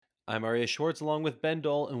I'm Arya Schwartz along with Ben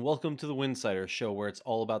Dole, and welcome to the Winsider Show where it's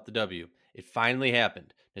all about the W. It finally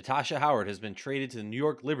happened. Natasha Howard has been traded to the New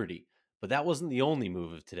York Liberty, but that wasn't the only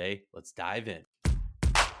move of today. Let's dive in.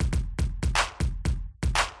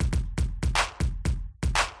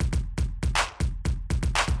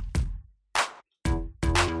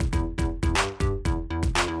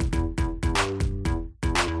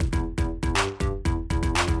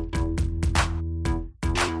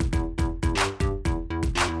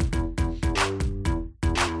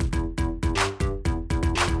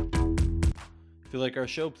 If you like our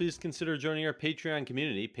show, please consider joining our Patreon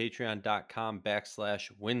community,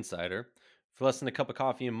 patreon.com/Winsider. For less than a cup of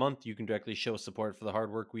coffee a month, you can directly show support for the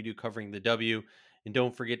hard work we do covering the W. And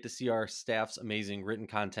don't forget to see our staff's amazing written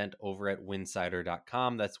content over at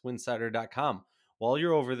winsider.com. That's winsider.com. While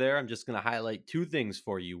you're over there, I'm just going to highlight two things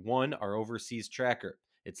for you. One, our overseas tracker.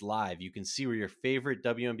 It's live. You can see where your favorite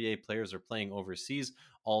WNBA players are playing overseas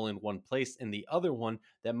all in one place. And the other one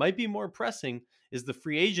that might be more pressing is the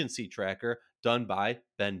free agency tracker done by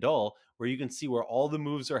Ben Dull, where you can see where all the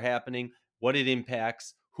moves are happening, what it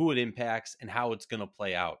impacts, who it impacts, and how it's going to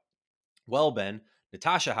play out. Well, Ben,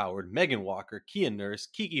 Natasha Howard, Megan Walker, Kia Nurse,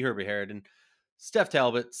 Kiki Herbert-Harridan, Steph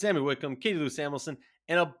Talbot, Sammy Wickham, Katie Lou Samuelson,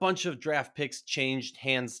 and a bunch of draft picks changed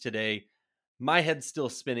hands today. My head's still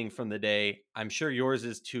spinning from the day. I'm sure yours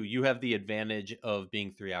is too. You have the advantage of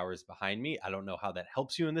being 3 hours behind me. I don't know how that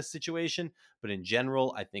helps you in this situation, but in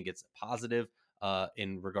general, I think it's a positive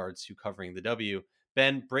in regards to covering the W.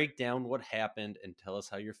 Ben, break down what happened and tell us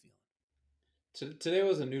how you're feeling. Today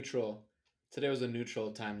was a neutral. Today was a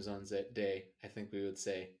neutral time zones day. I think we would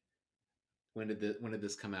say. When did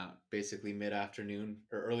this come out? Basically mid afternoon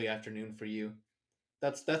or early afternoon for you.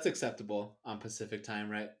 That's acceptable on Pacific time,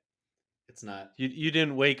 right? It's not. You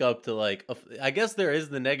didn't wake up to like I guess there is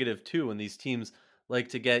the negative too when these teams like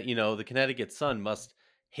to get, the Connecticut Sun must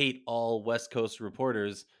hate all West Coast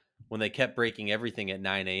reporters when they kept breaking everything at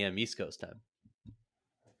 9 a.m. East Coast time.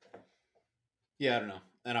 Yeah, I don't know.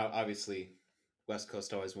 And obviously, West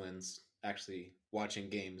Coast always wins. Actually, watching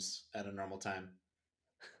games at a normal time.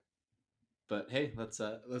 But hey, let's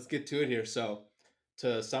get to it here. So,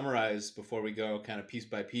 to summarize before we go, kind of piece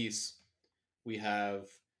by piece, we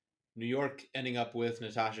have New York ending up with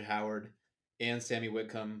Natasha Howard and Sammy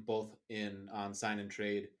Whitcomb both in on sign and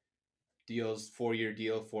trade deals. 4-year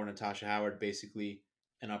deal for Natasha Howard, basically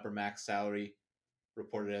an upper max salary,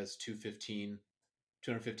 reported as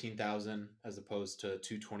 215,000 as opposed to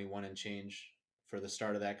 221 and change for the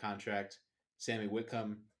start of that contract. Sammy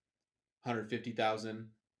Whitcomb,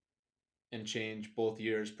 150,000 and change, both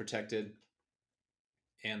years protected,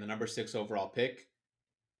 and the number 6 overall pick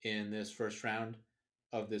in this first round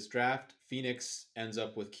of this draft. Phoenix ends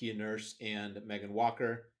up with Kia Nurse and Megan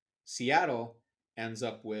Walker. Seattle ends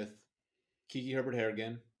up with Kiki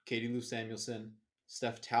Herbert-Harrigan, Katie Lou Samuelson,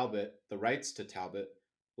 Steph Talbot, the rights to Talbot.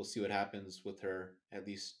 We'll see what happens with her, at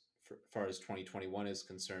least for, as far as 2021 is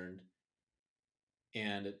concerned.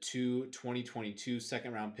 And two 2022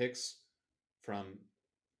 second round picks from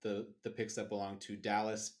the picks that belong to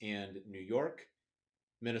Dallas and New York.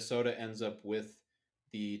 Minnesota ends up with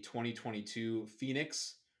the 2022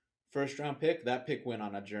 Phoenix first round pick. That pick went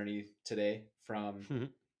on a journey today from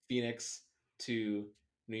Phoenix to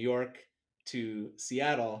New York to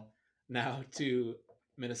Seattle, now to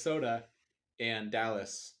Minnesota, and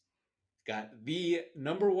Dallas got the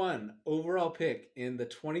number 1 overall pick in the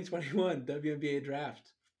 2021 WNBA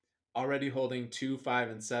draft, already holding 2, 5,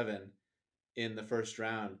 and 7 in the first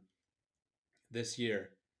round this year.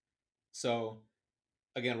 So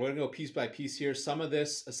again, we're going to go piece by piece here. Some of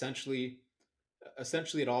this essentially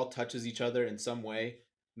it all touches each other in some way,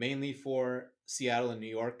 mainly for Seattle and New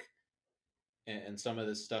York. And some of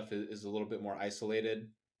this stuff is a little bit more isolated,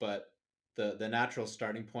 but the natural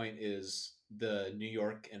starting point is the New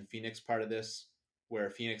York and Phoenix part of this, where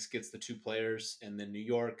Phoenix gets the 2 players, and then New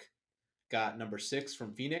York got number 6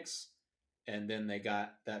 from Phoenix, and then they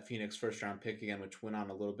got that Phoenix first round pick again, which went on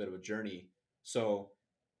a little bit of a journey. So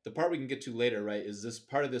the part we can get to later, right, is this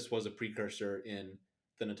part of this was a precursor in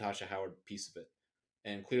the Natasha Howard piece of it.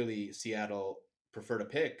 And clearly Seattle preferred a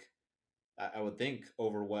pick, I would think,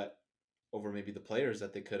 over maybe the players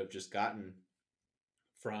that they could have just gotten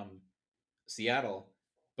from Seattle.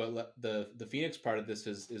 But the Phoenix part of this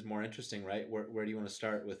is more interesting, right? Where do you want to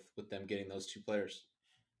start with them getting those 2 players?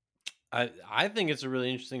 I think it's a really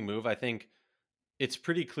interesting move. I think it's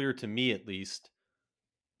pretty clear to me, at least,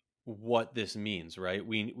 what this means, right?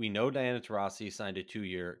 We know Diana Taurasi signed a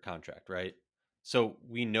 2-year contract, right? So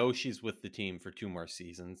we know she's with the team for 2 more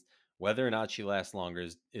seasons. Whether or not she lasts longer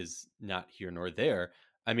is not here nor there.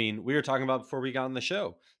 I mean, we were talking about before we got on the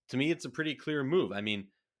show. To me, it's a pretty clear move. I mean,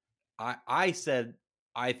 I said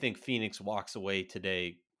I think Phoenix walks away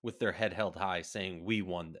today with their head held high, saying we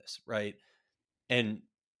won this, right? And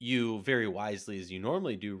you very wisely, as you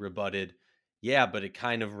normally do, rebutted, yeah, but it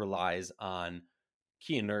kind of relies on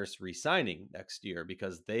Kia Nurse resigning next year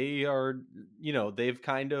because they are, they've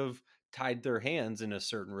kind of tied their hands in a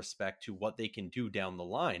certain respect to what they can do down the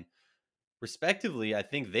line. Respectively, I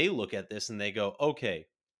think they look at this and they go, okay,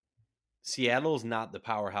 Seattle's not the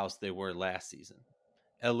powerhouse they were last season.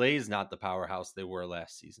 LA's not the powerhouse they were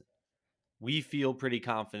last season. We feel pretty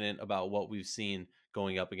confident about what we've seen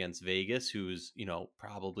going up against Vegas, who's,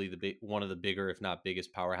 probably one of the bigger, if not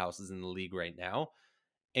biggest powerhouses in the league right now.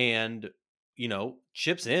 And,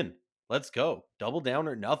 chips in. Let's go. Double down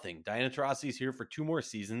or nothing. Diana Taurasi's here for 2 more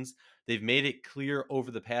seasons. They've made it clear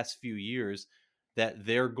over the past few years that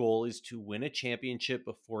their goal is to win a championship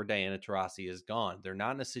before Diana Taurasi is gone. They're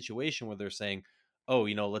not in a situation where they're saying, oh,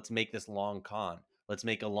 let's make this long con. Let's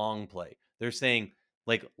make a long play. They're saying,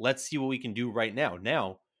 like, let's see what we can do right now.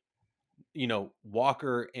 Now,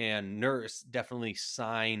 Walker and Nurse definitely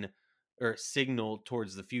sign or signal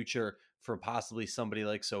towards the future for possibly somebody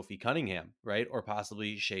like Sophie Cunningham, right? Or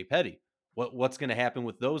possibly Shea Petty. What's going to happen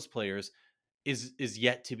with those players is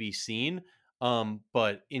yet to be seen.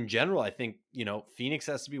 But in general, I think, Phoenix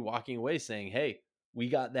has to be walking away saying, hey, we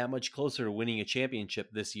got that much closer to winning a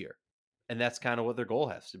championship this year. And that's kind of what their goal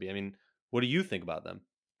has to be. I mean, what do you think about them?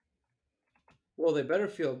 Well, they better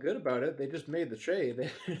feel good about it. They just made the trade. They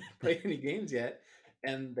haven't played any games yet,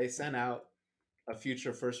 and they sent out a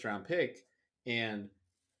future first round pick. And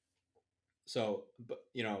so, but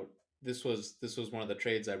this was one of the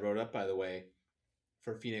trades I wrote up, by the way,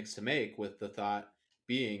 for Phoenix to make, with the thought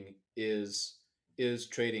being, is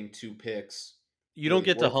trading 2 picks You don't really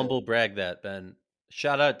get to worth it? humble brag that, Ben.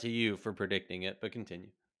 Shout out to you for predicting it, but continue.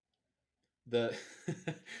 The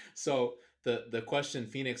so the question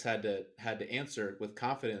Phoenix had to answer with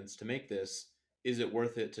confidence to make this: is it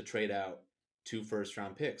worth it to trade out 2 first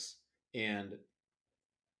round picks? And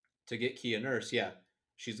to get Kia Nurse, yeah,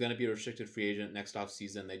 she's going to be a restricted free agent next off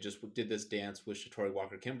season. They just did this dance with Shatori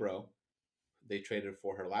Walker Kimbrough. They traded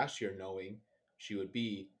for her last year, knowing she would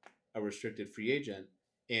be a restricted free agent,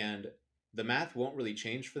 and the math won't really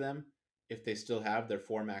change for them if they still have their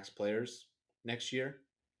 4 max players next year.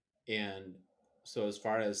 And so, as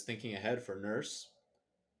far as thinking ahead for Nurse,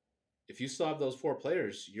 if you still have those 4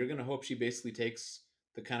 players, you're going to hope she basically takes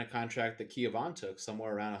the kind of contract that Kia Vaughn took,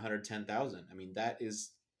 somewhere around 110,000. I mean, that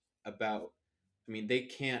is about. I mean, they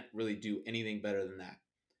can't really do anything better than that.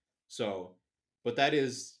 So, but that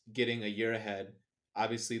is getting a year ahead.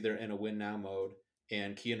 Obviously, they're in a win now mode,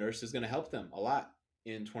 and Kia Nurse is going to help them a lot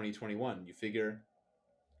in 2021. You figure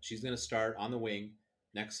she's going to start on the wing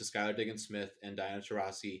next to Skylar Diggins Smith and Diana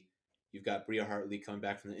Taurasi. You've got Bria Hartley coming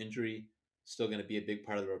back from the injury, still going to be a big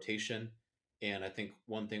part of the rotation. And I think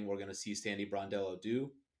one thing we're going to see Sandy Brondello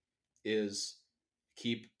do is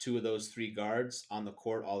keep 2 of those 3 guards on the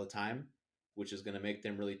court all the time, which is going to make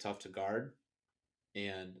them really tough to guard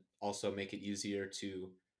and also make it easier to,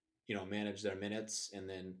 manage their minutes. And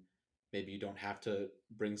then maybe you don't have to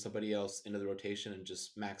bring somebody else into the rotation and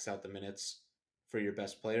just max out the minutes for your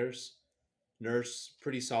best players. Nurse,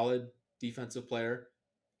 pretty solid defensive player,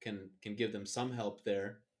 can give them some help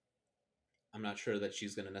there. I'm not sure that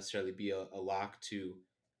she's going to necessarily be a lock to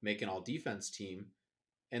make an all defense team.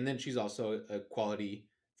 And then she's also a quality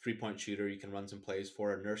 3 point shooter. You can run some plays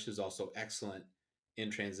for her. Nurse is also excellent in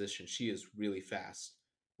transition. She is really fast,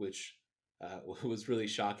 which was really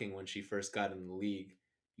shocking when she first got in the league.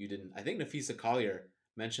 You didn't. I think Nafisa Collier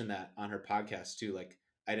mentioned that on her podcast too. Like,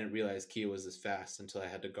 I didn't realize Kia was this fast until I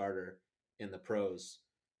had to guard her in the pros.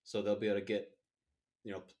 So they'll be able to get,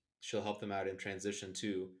 you know, she'll help them out in transition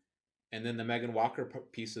too. And then the Megan Walker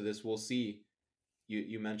piece of this, we'll see.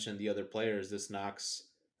 You mentioned the other players. This knocks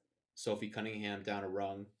Sophie Cunningham down a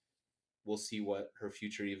rung. We'll see what her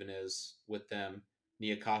future even is with them.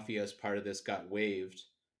 Nia Coffey, as part of this, got waived.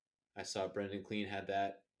 I saw Brendan Clean had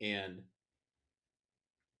that. And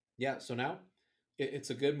yeah, so now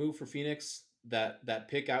it's a good move for Phoenix. That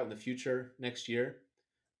pick out in the future next year.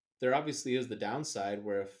 There obviously is the downside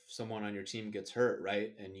where if someone on your team gets hurt,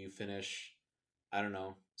 right, and you finish, I don't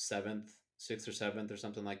know, 7th, 6th or 7th or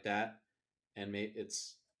something like that, and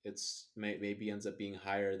maybe ends up being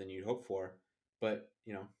higher than you'd hope for. But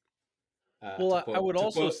Well, to I quote would to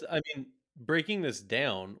also, quote I mean, breaking this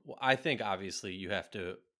down, I think obviously you have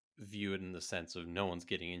to view it in the sense of no one's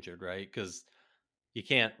getting injured, right? Because you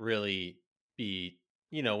can't really be,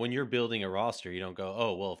 when you're building a roster, you don't go,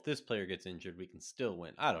 oh, well, if this player gets injured, we can still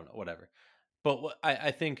win. I don't know, whatever. But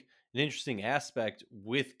I think an interesting aspect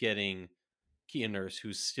with getting Kia Nurse,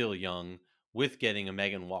 who's still young, with getting a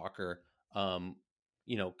Megan Walker,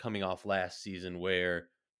 coming off last season where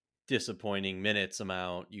disappointing minutes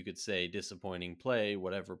amount, you could say disappointing play,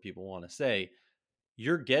 whatever people want to say.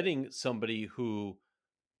 You're getting somebody who,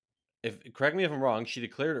 if correct me if I'm wrong, she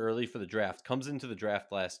declared early for the draft, comes into the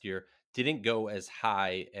draft last year, didn't go as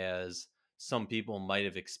high as some people might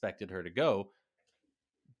have expected her to go.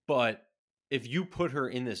 But if you put her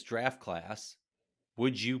in this draft class,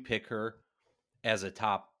 would you pick her as a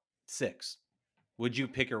top 6? Would you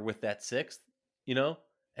pick her with that 6th? You know?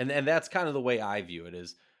 And that's kind of the way I view it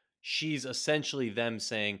is she's essentially them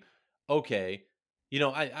saying, okay,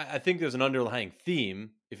 I think there's an underlying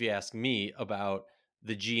theme, if you ask me, about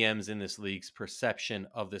the GMs in this league's perception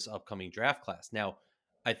of this upcoming draft class. Now,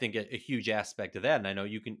 I think a huge aspect of that, and I know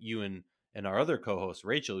you and our other co-host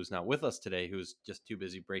Rachel, who's not with us today, who's just too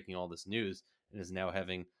busy breaking all this news and is now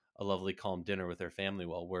having a lovely calm dinner with her family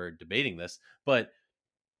while we're debating this. But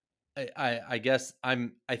I guess I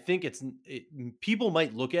think people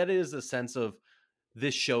might look at it as a sense of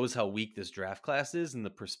this shows how weak this draft class is in the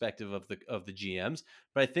perspective of the GMs.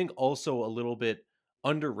 But I think also a little bit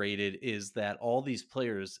underrated is that all these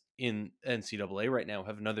players in NCAA right now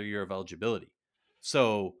have another year of eligibility.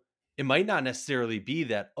 So it might not necessarily be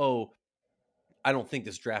that, oh, I don't think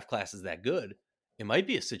this draft class is that good. It might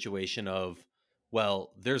be a situation of,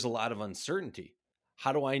 well, there's a lot of uncertainty.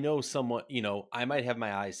 How do I know someone, I might have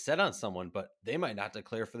my eyes set on someone, but they might not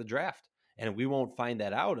declare for the draft. And we won't find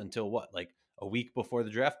that out until what, like a week before the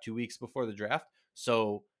draft, 2 weeks before the draft.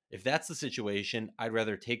 So if that's the situation, I'd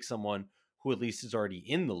rather take someone who at least is already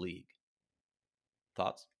in the league.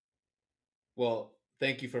 Thoughts? Well,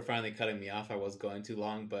 thank you for finally cutting me off. I was going too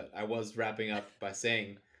long, but I was wrapping up by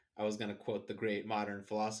saying I was going to quote the great modern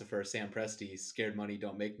philosopher Sam Presti: "Scared money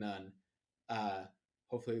don't make none." Uh,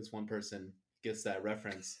 Hopefully, this one person gets that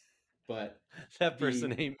reference. But That person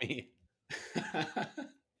the ain't me.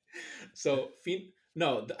 so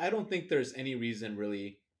no, I don't think there's any reason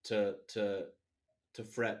really to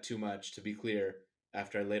fret too much. To be clear,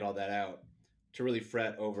 after I laid all that out, to really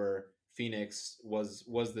fret over Phoenix was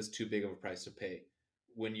this too big of a price to pay?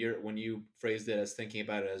 When you phrased it as thinking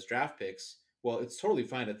about it as draft picks, well, it's totally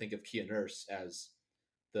fine to think of Kia Nurse as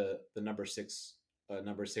the number 6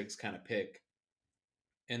 kind of pick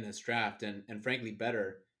in this draft, and frankly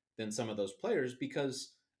better than some of those players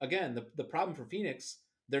because again the problem for Phoenix,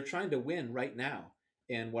 they're trying to win right now,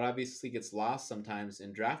 and what obviously gets lost sometimes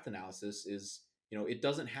in draft analysis is it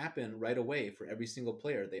doesn't happen right away for every single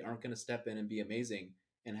player. They aren't going to step in and be amazing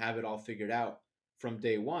and have it all figured out from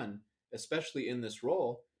day one, especially in this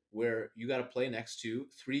role where you got to play next to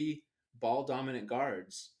 3 ball dominant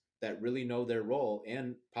guards that really know their role,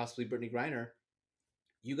 and possibly Brittany Griner.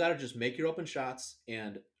 You got to just make your open shots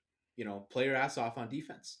and play your ass off on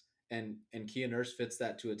defense. And Kia Nurse fits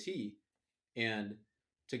that to a T. And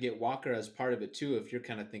to get Walker as part of it too, if you're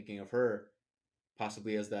kind of thinking of her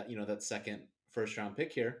possibly as that that second first round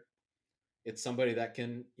pick here, it's somebody that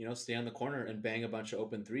can stay on the corner and bang a bunch of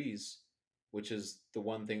open threes, which is the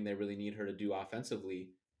one thing they really need her to do offensively.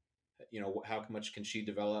 How much can she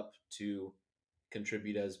develop to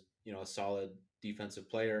contribute as a solid defensive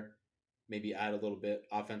player, maybe add a little bit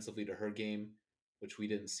offensively to her game, which we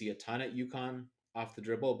didn't see a ton at UConn off the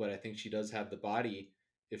dribble, but I think she does have the body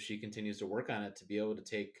if she continues to work on it to be able to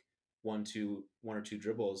take one or two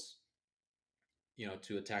dribbles,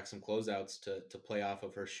 to attack some closeouts to play off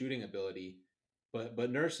of her shooting ability.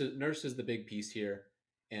 But Nurse is the big piece here,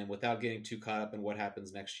 and without getting too caught up in what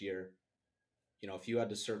happens next year, if you had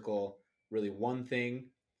to circle really one thing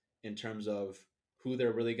in terms of who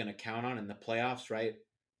they're really going to count on in the playoffs, right?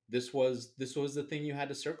 This was the thing you had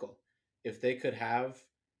to circle. If they could have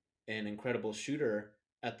an incredible shooter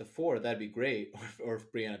at the 4, that'd be great. Or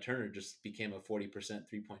if Brianna Turner just became a 40%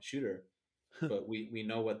 3-point shooter. But we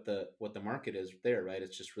know what the market is there, right?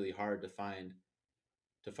 It's just really hard to find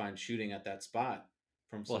shooting at that spot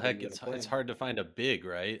from Well, somebody heck, going to it's play. hard to find a big,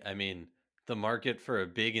 right? I mean, the market for a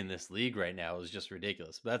big in this league right now is just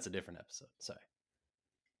ridiculous. But that's a different episode. Sorry.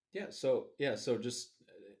 So just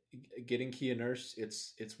getting Kia Nurse,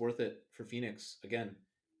 it's worth it for Phoenix. Again,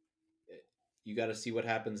 you got to see what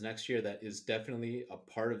happens next year. That is definitely a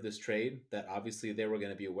part of this trade that obviously they were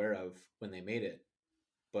going to be aware of when they made it.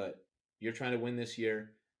 But you're trying to win this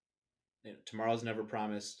year. Tomorrow's never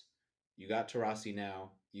promised. You got Tarasi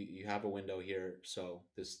now. You have a window here, so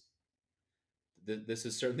this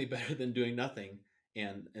is certainly better than doing nothing.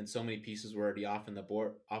 And so many pieces were already off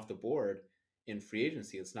the board in free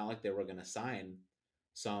agency. It's not like they were going to sign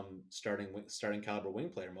some starting caliber wing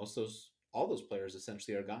player. All those players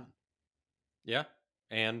essentially are gone. Yeah.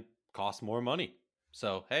 And cost more money.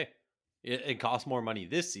 So, hey. It costs more money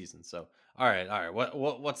this season. So, all right.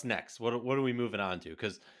 What's next? What are we moving on to?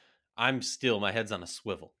 Because I'm still my head's on a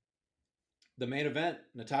swivel. The main event,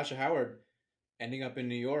 Natasha Howard ending up in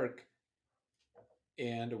New York,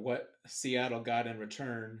 and what Seattle got in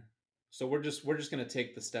return. So we're just gonna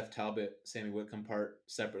take the Steph Talbot, Sammy Whitcomb part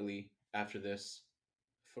separately after this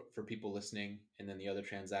for people listening, and then the other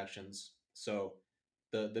transactions. So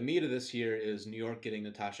the meat of this here is New York getting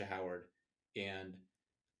Natasha Howard and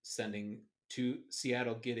sending to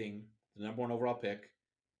Seattle getting the number one overall pick,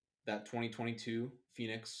 that 2022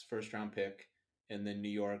 Phoenix first round pick, and then New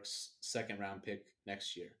York's second round pick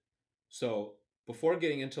next year. So before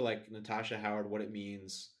getting into like Natasha Howard, what it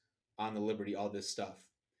means on the Liberty, all this stuff,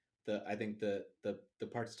 I think the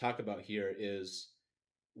part to talk about here is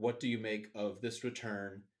what do you make of this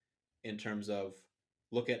return in terms of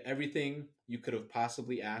look at everything you could have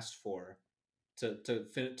possibly asked for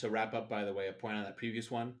to wrap up. By the way, a point on that previous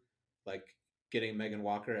one, like getting Megan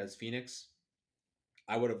Walker as Phoenix.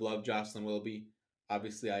 I would have loved Jocelyn Willoughby.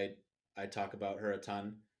 Obviously, I talk about her a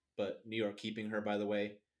ton, but New York keeping her, by the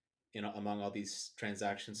way, among all these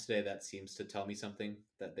transactions today, that seems to tell me something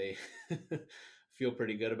that they feel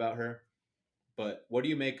pretty good about her. But what do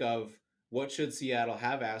you make of what should Seattle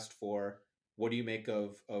have asked for? What do you make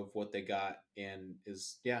of what they got? And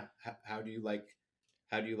is yeah, how do you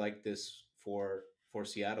like this for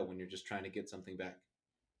Seattle when you're just trying to get something back?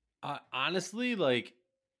 Honestly, like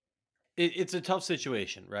it's a tough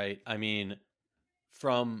situation, right? I mean,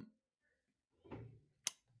 from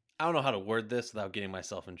I don't know how to word this without getting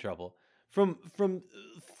myself in trouble. From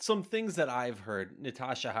some things that I've heard,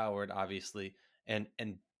 Natasha Howard, obviously, and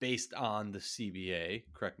based on the CBA,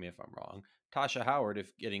 correct me if I'm wrong. Tasha Howard,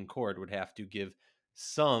 if getting cored, would have to give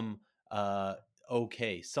some uh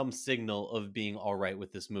some signal of being all right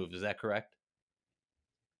with this move. Is that correct?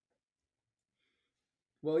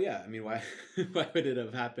 Well, yeah. I mean, why why would it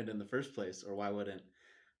have happened in the first place, or why wouldn't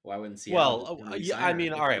Seattle just Well, yeah, re-sign I her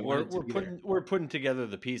mean, if all they right, wanted to we're be there? putting together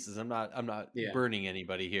the pieces. I'm not Yeah. burning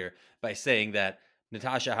anybody here by saying that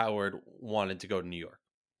Natasha Howard wanted to go to New York.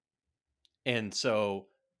 And so,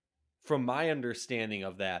 from my understanding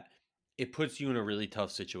of that, it puts you in a really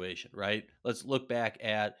tough situation, right? Let's look back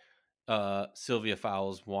at Sylvia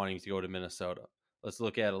Fowles wanting to go to Minnesota. Let's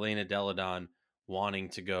look at Elena Deladon wanting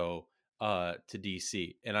to go to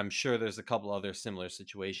DC. And I'm sure there's a couple other similar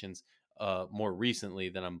situations more recently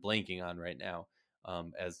that I'm blanking on right now,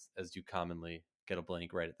 as you commonly get a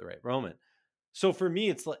blank right at the right moment. So for me,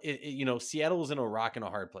 it's like Seattle was in a rock and a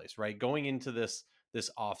hard place, right? Going into this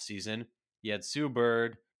off season, you had Sue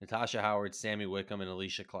Bird, Natasha Howard, Sammy Wickham, and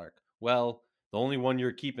Alicia Clark. Well, the only one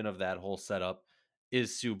you're keeping of that whole setup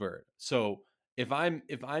is Sue Bird. So if I'm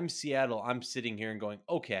Seattle, I'm sitting here and going,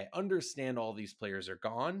 okay, I understand all these players are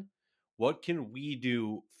gone. What can we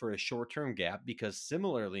do for a short-term gap? Because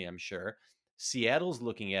similarly, I'm sure Seattle's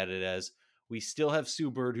looking at it as we still have Sue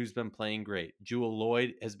Bird, who's been playing great. Jewel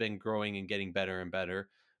Lloyd has been growing and getting better and better.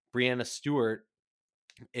 Brianna Stewart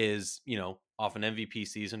is, off an MVP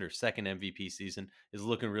season or second MVP season, is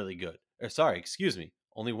looking really good. Or sorry, excuse me,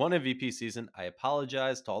 only one MVP season. I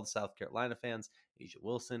apologize to all the South Carolina fans. Asia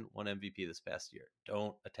Wilson won MVP this past year.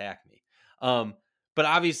 Don't attack me. But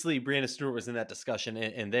obviously, Brianna Stewart was in that discussion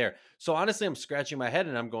and there. So honestly, I'm scratching my head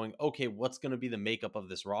and I'm going, okay, what's going to be the makeup of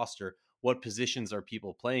this roster? What positions are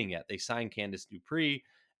people playing at? They signed Candice Dupree,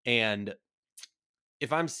 and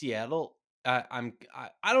if I'm Seattle, I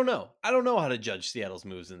don't know. I don't know how to judge Seattle's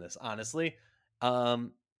moves in this, honestly.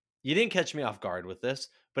 Um, you didn't catch me off guard with this,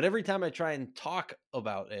 but every time I try and talk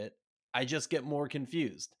about it, I just get more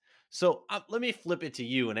confused. So let me flip it to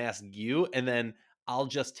you and ask you, and then I'll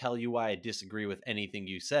just tell you why I disagree with anything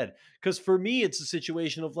you said. Because for me, it's a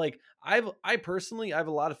situation of like I personally I have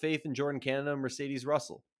a lot of faith in Jordan Canada and Mercedes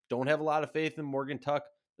Russell. Don't have a lot of faith in Morgan Tuck,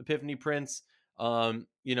 Epiphany Prince. Latska.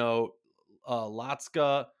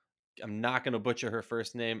 I'm not going to butcher her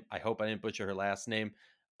first name. I hope I didn't butcher her last name.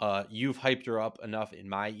 You've hyped her up enough in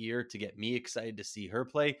my ear to get me excited to see her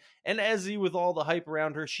play. And as with all the hype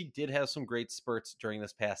around her, she did have some great spurts during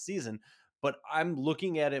this past season. But I'm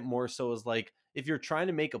looking at it more so as like if you're trying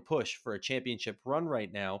to make a push for a championship run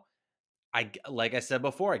right now, like I said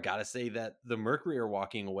before, I gotta say that the Mercury are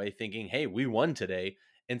walking away thinking, "Hey, we won today,"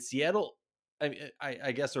 and Seattle,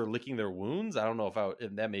 I guess, are licking their wounds. I don't know if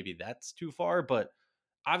that maybe that's too far, but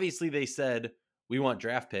obviously they said we want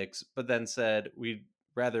draft picks, but then said we'd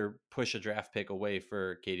rather push a draft pick away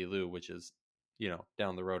for Katie Lou, which is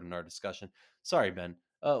down the road in our discussion. Sorry, Ben.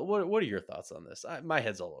 What are your thoughts on this? My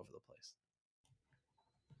head's all over the place.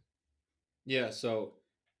 Yeah, so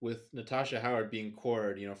with Natasha Howard being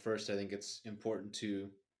core, first I think it's important to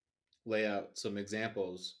lay out some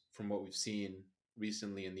examples. from what we've seen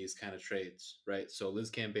recently in these kind of trades, right? So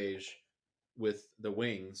Liz Cambage with the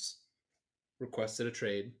Wings requested a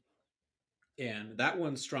trade, and that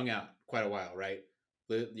one strung out quite a while, right?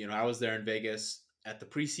 You know, I was there in Vegas at the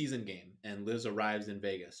preseason game, and Liz arrives in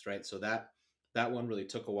Vegas, right? So that one really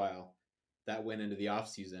took a while. That went into the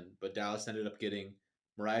offseason, but Dallas ended up getting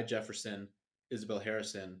Mariah Jefferson, Isabel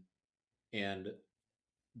Harrison, and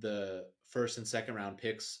the first and second round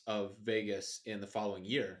picks of Vegas in the following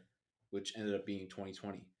year, which ended up being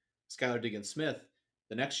 2020. Skylar Diggins Smith,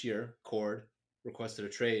 the next year, Cord requested a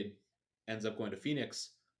trade, ends up going to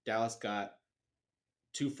Phoenix. Dallas got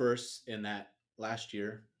two firsts in that last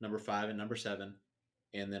year, number 5 and number 7,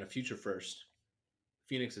 and then a future first,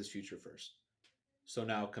 Phoenix's future first. So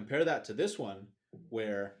now compare that to this one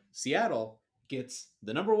where Seattle gets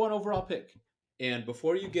the number 1 overall pick. And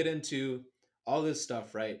before you get into all this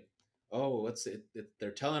stuff, right? Oh,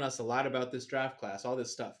 they're telling us a lot about this draft class, all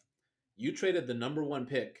this stuff. You traded the number 1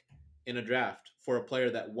 pick in a draft for a player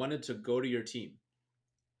that wanted to go to your team.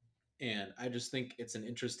 And I just think it's an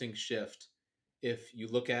interesting shift if you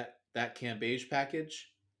look at that Cambage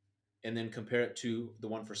package and then compare it to the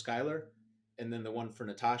one for Skylar and then the one for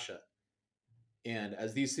Natasha. And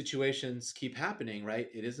as these situations keep happening, right,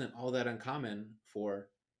 it isn't all that uncommon for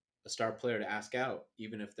a star player to ask out,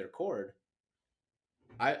 even if they're Cord.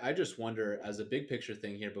 I just wonder, as a big picture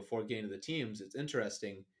thing here, before getting to the teams, it's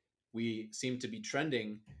interesting. We seem to be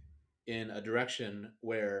trending in a direction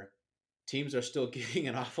where teams are still getting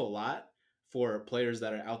an awful lot for players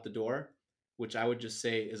that are out the door, which I would just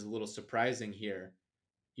say is a little surprising here.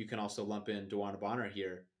 You can also lump in DeWanna Bonner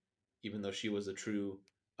here, even though she was a true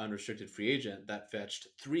unrestricted free agent that fetched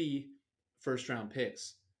 3 first round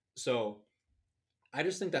picks. So I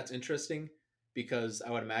just think that's interesting because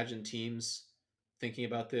I would imagine teams thinking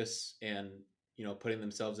about this and putting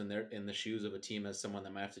themselves in the shoes of a team as someone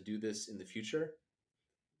that might have to do this in the future.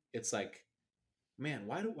 It's like, man,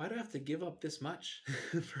 why do I have to give up this much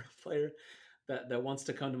for a player that wants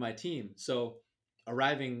to come to my team? So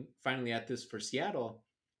arriving finally at this for Seattle,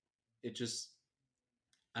 it just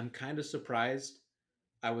I'm kind of surprised,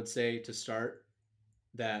 I would say, to start,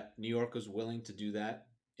 that New York was willing to do that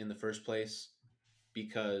in the first place,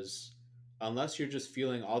 because unless you're just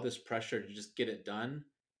feeling all this pressure to just get it done,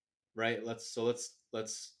 right? Let's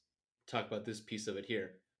talk about this piece of it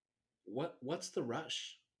here. What's the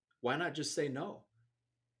rush? Why not just say no?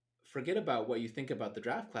 Forget about what you think about the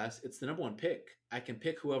draft class. It's the number 1 pick. I can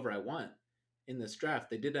pick whoever I want in this draft.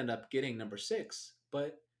 They did end up getting number 6,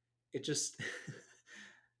 but it just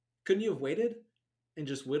couldn't you have waited and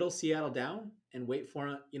just whittle Seattle down and wait for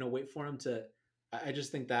him to. I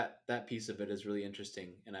just think that piece of it is really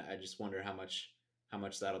interesting, and I just wonder how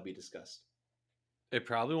much that'll be discussed. It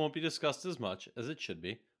probably won't be discussed as much as it should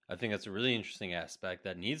be. I think that's a really interesting aspect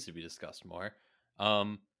that needs to be discussed more.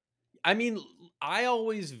 I mean, I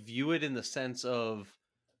always view it in the sense of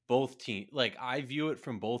both teams. Like, I view it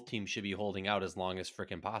from both teams should be holding out as long as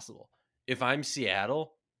freaking possible. If I'm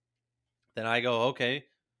Seattle, then I go, okay,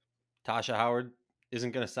 Tasha Howard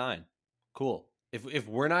isn't going to sign. Cool. If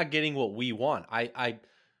we're not getting what we want, I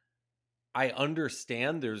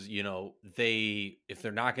understand there's, if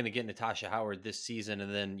they're not going to get Natasha Howard this season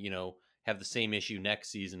and then, have the same issue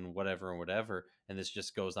next season, whatever and whatever, and this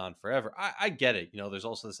just goes on forever. I get it. There's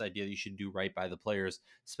also this idea that you should do right by the players,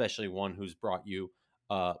 especially one who's brought you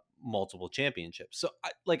multiple championships. So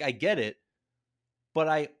I get it, but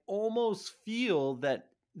I almost feel that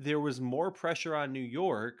there was more pressure on New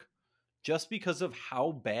York just because of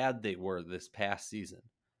how bad they were this past season.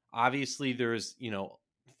 Obviously, there's,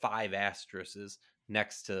 5 asterisks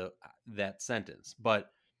next to that sentence,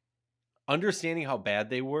 but understanding how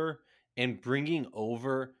bad they were and bringing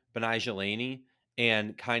over Benai Laney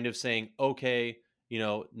and kind of saying, okay,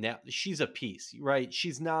 now she's a piece, right?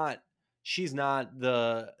 She's not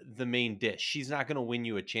the main dish. She's not going to win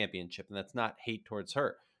you a championship, and that's not hate towards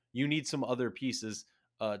her. You need some other pieces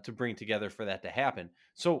to bring together for that to happen.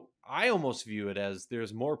 So I almost view it as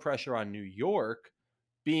there's more pressure on New York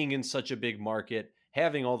being in such a big market,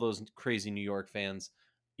 having all those crazy New York fans,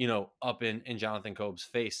 up in Jonathan Cobb's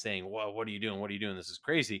face saying, well, what are you doing? What are you doing? This is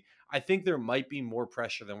crazy. I think there might be more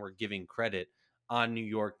pressure than we're giving credit on New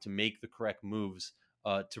York to make the correct moves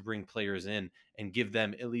to bring players in and give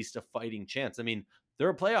them at least a fighting chance. I mean, they're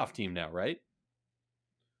a playoff team now, right?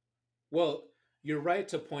 Well, you're right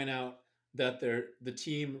to point out that they're the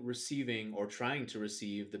team receiving or trying to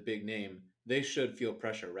receive the big name. They should feel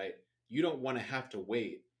pressure, right? You don't want to have to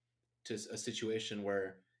wait to a situation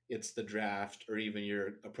where it's the draft or even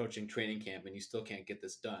you're approaching training camp and you still can't get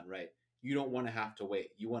this done, right? You don't want to have to wait.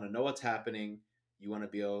 You want to know what's happening. You want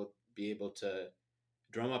to be able to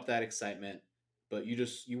drum up that excitement, but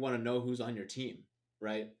you want to know who's on your team,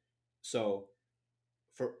 right? So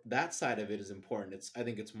for that side of it is important. I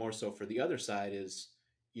think it's more so for the other side is,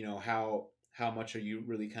 how much are you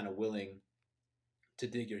really kind of willing to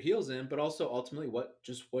dig your heels in, but also ultimately what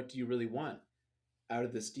do you really want out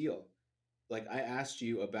of this deal? Like I asked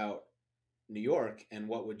you about New York and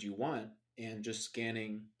what would you want, and just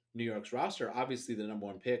scanning New York's roster, obviously the number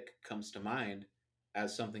one pick comes to mind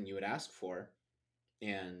as something you would ask for.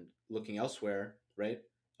 And looking elsewhere, right?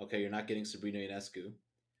 Okay, you're not getting Sabrina Ionescu.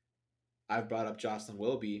 I've brought up Jocelyn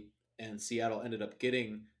Willoughby, and Seattle ended up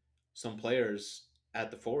getting some players at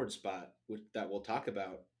the forward spot, which that we'll talk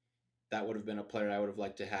about. That would have been a player I would have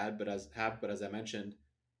liked to have, but as I mentioned,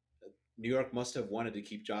 New York must have wanted to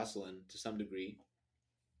keep Jocelyn to some degree,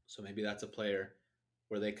 so maybe that's a player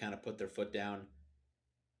where they kind of put their foot down.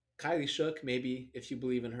 Kylie Shook, maybe if you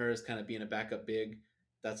believe in her as kind of being a backup big,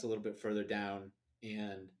 that's a little bit further down.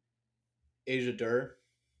 And Asia Durr,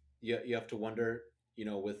 you have to wonder,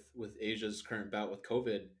 with Asia's current bout with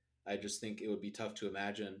COVID, I just think it would be tough to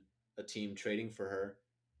imagine a team trading for her,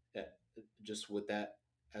 eh, just with that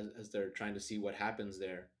as they're trying to see what happens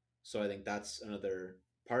there. So I think that's another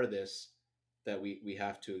part of this that we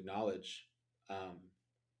have to acknowledge. Um,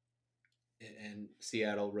 and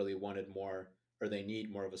Seattle really wanted more, or they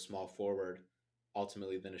need more of a small forward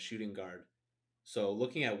ultimately than a shooting guard. So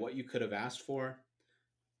looking at what you could have asked for,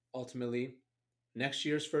 ultimately, next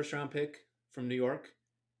year's first round pick from New York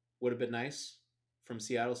would have been nice from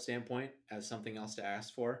Seattle's standpoint as something else to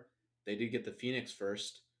ask for. They did get the Phoenix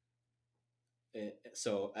first.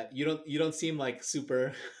 So you don't seem like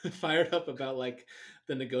super fired up about like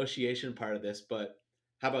the negotiation part of this, but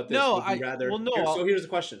how about this? No, Would you I well, rather no, here? So I'll, here's the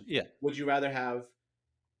question: yeah. Would you rather have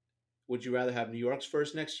New York's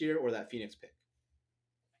first next year or that Phoenix pick?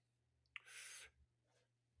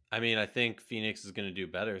 I mean, I think Phoenix is going to do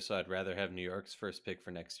better, so I'd rather have New York's first pick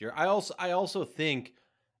for next year. I also think,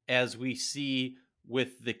 as we see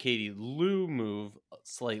with the Katie Lou move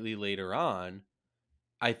slightly later on,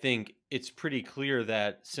 I think it's pretty clear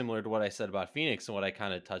that, similar to what I said about Phoenix and what I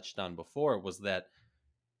kind of touched on before, was that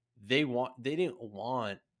they didn't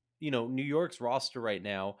want, New York's roster right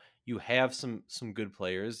now. You have some good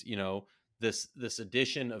players. This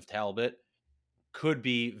addition of Talbot could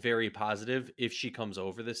be very positive if she comes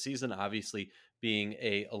over this season. Obviously, being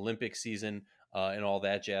a Olympic season and all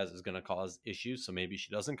that jazz is going to cause issues. So maybe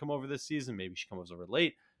she doesn't come over this season. Maybe she comes over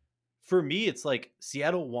late. For me, it's like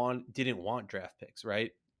Seattle didn't want draft picks,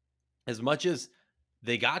 right? As much as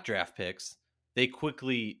they got draft picks, they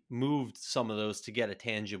quickly moved some of those to get a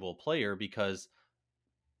tangible player because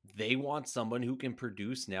they want someone who can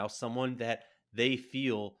produce now, someone that they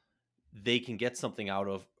feel they can get something out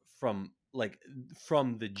of from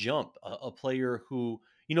the jump, a player who,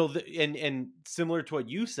 and similar to what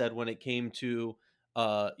you said when it came to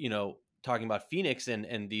talking about Phoenix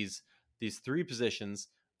and these three positions.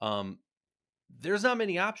 um there's not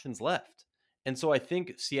many options left. And so I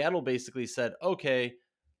think Seattle basically said, okay,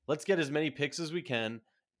 let's get as many picks as we can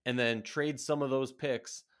and then trade some of those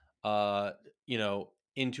picks, uh,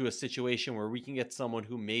 into a situation where we can get someone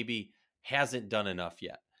who maybe hasn't done enough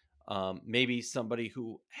yet. Maybe somebody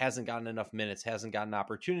who hasn't gotten enough minutes, hasn't gotten an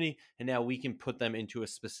opportunity, and now we can put them into a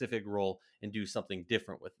specific role and do something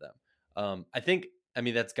different with them. I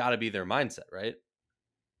mean, that's got to be their mindset, right?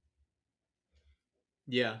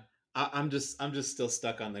 Yeah, I'm just still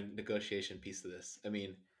stuck on the negotiation piece of this. I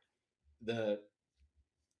mean, the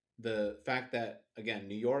the fact that again,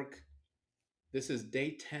 New York, this is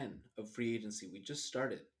day 10 of free agency. We just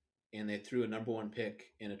started, and they threw a number one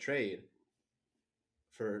pick in a trade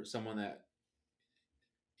for someone that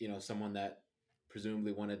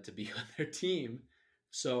presumably wanted to be on their team.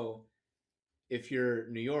 So if you're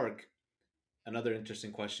New York, another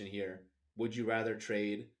interesting question here: would you rather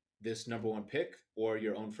trade this number one pick or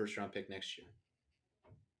your own first round pick next year?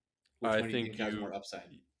 Which I one do you think think has you more upside?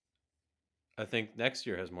 I think next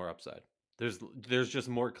year has more upside. There's just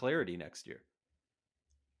more clarity next year.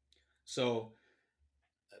 So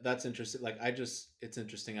that's interesting. Like it's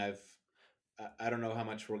interesting. I don't know how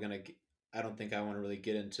much we're gonna. I don't think I want to really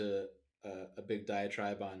get into a big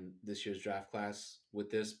diatribe on this year's draft class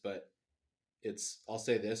with this, but I'll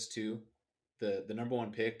say this too: the number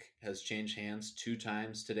one pick has changed hands two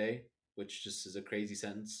times today, which just is a crazy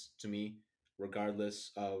sentence to me,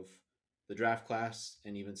 regardless of the draft class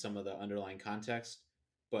and even some of the underlying context.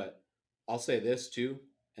 But I'll say this too,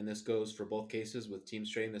 and this goes for both cases with teams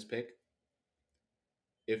trading this pick.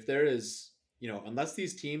 If there is, unless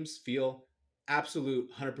these teams feel absolute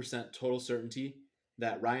 100% total certainty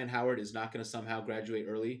that Ryan Howard is not going to somehow graduate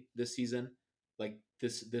early this season, like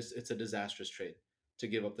this it's a disastrous trade. to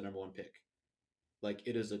give up the number one pick. Like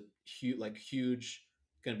it is a huge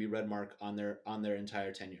going to be red mark on their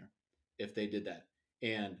entire tenure if they did that.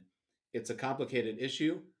 And it's a complicated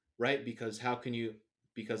issue, right? Because how can you?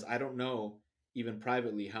 Because I don't know even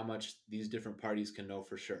privately how much these different parties can know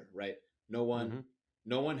for sure, right? No one, Mm-hmm.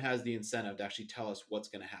 no one has the incentive to actually tell us what's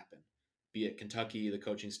going to happen, be it Kentucky, the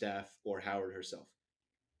coaching staff, or Howard herself.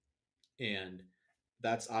 And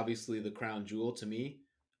that's obviously the crown jewel to me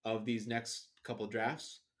of these next couple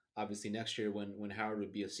drafts. Obviously, next year when Howard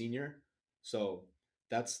would be a senior, so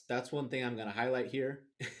that's one thing I'm going to highlight here.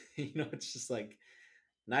 It's just like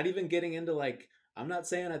not even getting into like I'm not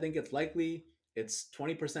saying I think it's likely it's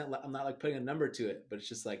 20%. I'm not like putting a number to it, but it's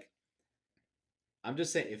just like I'm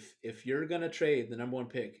just saying if you're going to trade the number one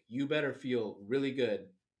pick, you better feel really good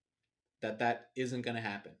that that isn't going to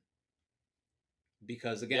happen.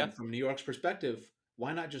 Because Yeah. again, from New York's perspective,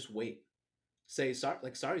 why not just wait? Say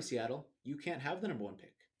sorry Seattle, you can't have the number one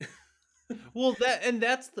pick. Well,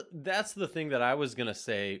 that's the thing that I was gonna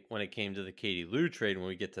say when it came to the Katie Lou trade when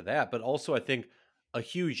we get to that. But also, I think a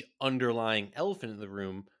huge underlying elephant in the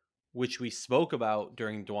room, which we spoke about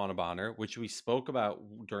during Dwana Bonner, which we spoke about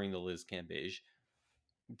during the Liz Cambage.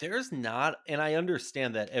 There's not, and I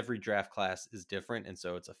understand that every draft class is different, and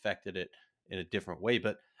so it's affected it in a different way.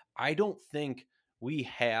 But I don't think we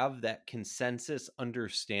have that consensus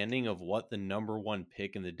understanding of what the number one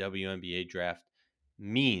pick in the WNBA draft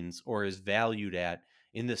means or is valued at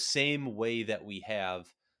in the same way that we have,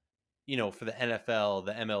 for the NFL,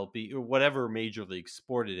 the MLB, or whatever major league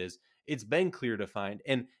sport it is. It's been clear to find,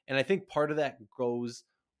 and I think part of that goes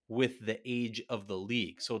with the age of the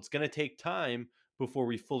league. So it's going to take time before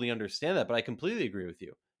we fully understand that. But I completely agree with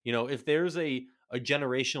you. If there's a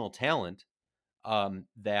generational talent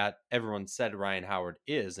that everyone said Ryan Howard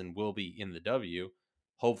is and will be in the W,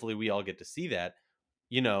 hopefully we all get to see that.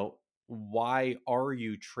 You know, why are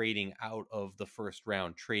you trading out of the first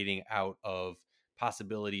round, trading out of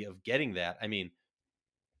possibility of getting that? I mean,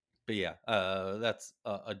 but yeah, that's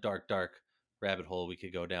a dark, dark rabbit hole we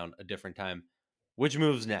could go down a different time. Which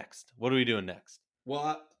moves next? What are we doing next?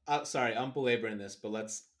 Well, sorry, I'm belaboring this,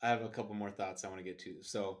 but I have a couple more thoughts I want to get to.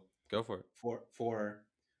 So Go for it. for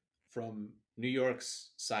from New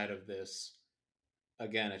York's side of this,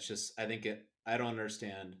 again, it's just I don't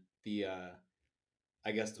understand the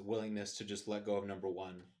I guess the willingness to just let go of number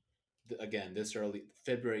one. Again, this early,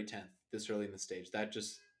 February 10th, this early in the stage, that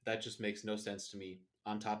just makes no sense to me.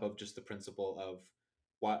 On top of just the principle of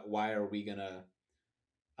why are we gonna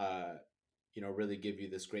uh, really give you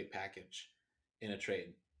this great package in a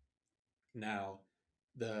trade? Now,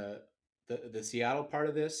 the the Seattle part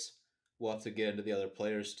of this, we'll have to get into the other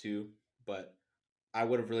players too. But I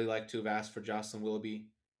would have really liked to have asked for Jocelyn Willoughby,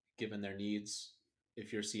 given their needs.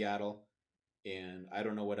 If you're Seattle, and I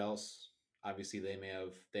don't know what else. Obviously, they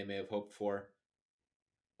may have hoped for.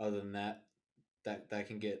 Other than that, that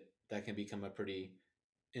can become a pretty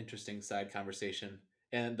interesting side conversation.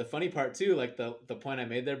 And the funny part too, like the point I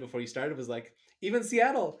made there before you started was like even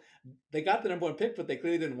Seattle, they got the number one pick, but they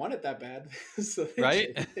clearly didn't want it that bad, so they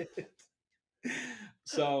Right? traded it.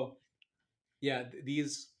 So yeah,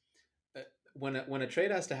 these when a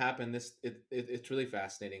trade has to happen, it's really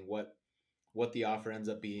fascinating what the offer ends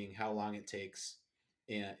up being, how long it takes,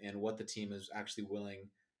 and what the team is actually willing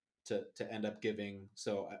to end up giving.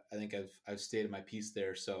 So I think I've stated my piece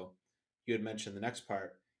there. So you had mentioned the next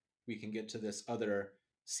part. We can get to this other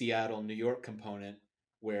Seattle New York component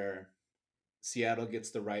where Seattle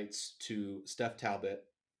gets the rights to Steph Talbot.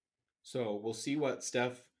 So we'll see what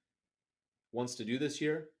Steph wants to do this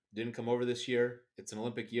year. Didn't come over this year. It's an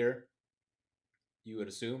Olympic year. You would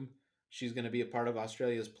assume she's going to be a part of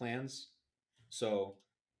Australia's plans. So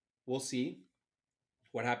we'll see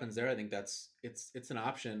what happens there. I think it's an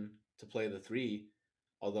option to play the three,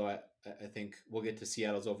 although I think we'll get to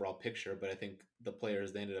Seattle's overall picture, but I think the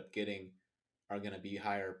players they ended up getting are going to be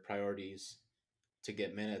higher priorities to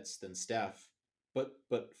get minutes than Steph, but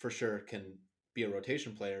for sure can be a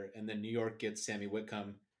rotation player. And then New York gets Sammy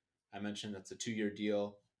Whitcomb. I mentioned that's a 2-year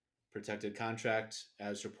deal, protected contract,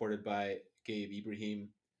 as reported by Gabe Ibrahim.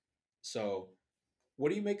 So what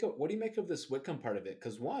do you make of this Whitcomb part of it?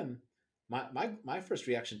 Because one, my first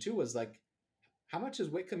reaction too was like, how much is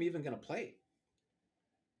Whitcomb even going to play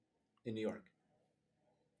in New York?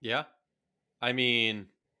 Yeah. I mean,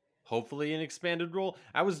 hopefully an expanded role.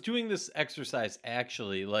 I was doing this exercise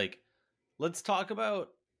actually. Like, let's talk about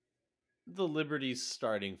the Liberties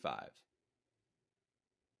starting five.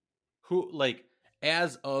 Who, like,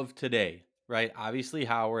 as of today, right? Obviously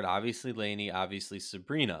Howard, obviously Laney, obviously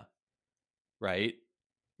Sabrina, right?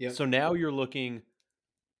 Yep. So now you're looking,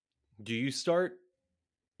 do you start,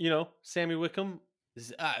 Sammy Wickham?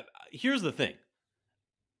 Here's the thing.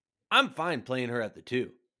 I'm fine playing her at the 2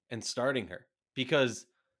 and starting her because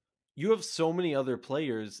you have so many other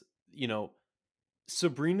players, you know,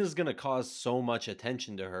 Sabrina's going to cause so much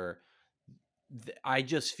attention to her. I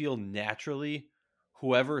just feel naturally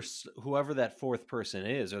whoever that fourth person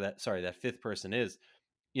is, or that fifth person is,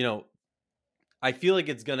 you know, I feel like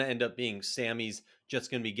it's going to end up being Sammy's just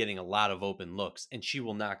going to be getting a lot of open looks and she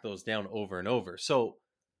will knock those down over and over. So,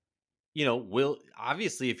 will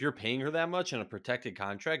obviously if you're paying her that much in a protected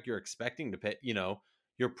contract, you're expecting to pay,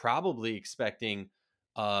 you're probably expecting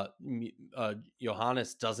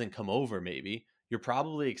Johannes doesn't come over maybe. You're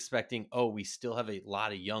probably expecting, oh, we still have a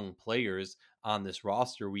lot of young players on this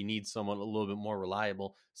roster. We need someone a little bit more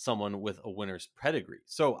reliable, someone with a winner's pedigree.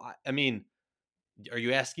 So, I mean, are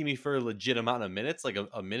you asking me for a legit amount of minutes, like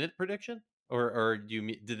a minute prediction? Or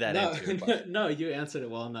did that No, answer your question? no, you answered it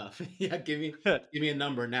well enough. Yeah, give me a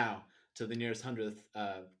number now to the nearest hundredth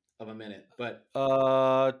of a minute. But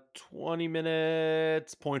 20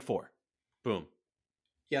 minutes, point four. Boom.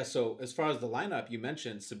 yeah, so as far as the lineup, you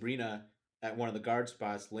mentioned Sabrina at one of the guard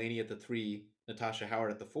spots, Laney at the 3, Natasha Howard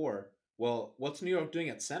at the 4. Well, what's New York doing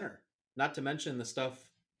at center? Not to mention the stuff,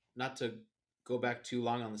 not to go back too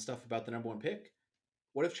long on the stuff about the number 1 pick.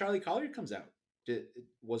 What if Charlie Collier comes out?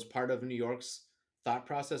 Was part of New York's thought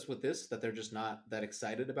process with this that they're just not that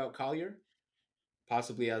excited about Collier,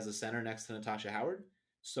 possibly as a center next to Natasha Howard?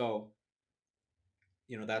 So,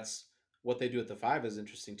 that's what they do at the 5 is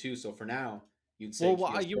interesting too. So for now, you'd say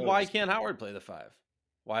Well, Kia why Stokes. can't Howard play the 5?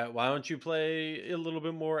 Why don't you play a little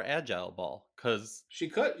bit more agile ball? Because She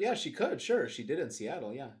could, yeah, she could. Sure, she did in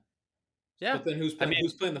Seattle, yeah. yeah, But then who's I playing? mean,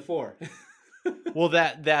 Who's playing the 4? well,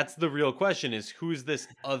 that's the real question is who's this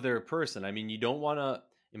other person? I mean, you don't want to,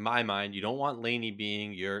 in my mind, you don't want Laney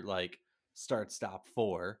being your like start stop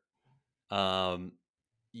 4. Um,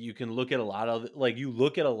 you can look at a lot of you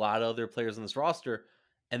look at a lot of other players on this roster,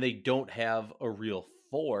 and they don't have a real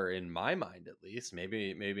 4 in my mind, at least.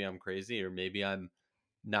 Maybe I'm crazy, or maybe I'm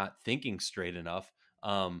not thinking straight enough.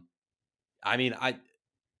 I mean,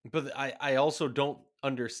 I also don't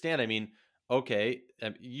understand. I mean, okay,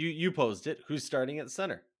 you posed it. Who's starting at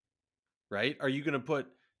center, right? Are you going to put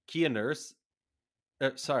Kia Nurse?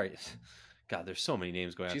 Sorry, God, there's so many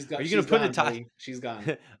names going on. She's Are got. you going She's to put gone, Natasha? buddy. She's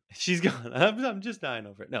gone. She's gone. I'm just dying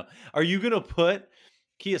over it. No, are you going to put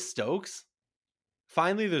Kia Stokes?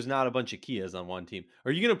 Finally, there's not a bunch of Kias on one team.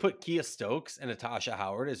 Are you going to put Kia Stokes and Natasha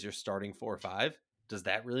Howard as your starting 4 or 5? Does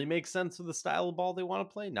that really make sense with the style of ball they want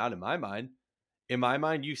to play? Not in my mind. In my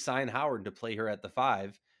mind, you sign Howard to play her at the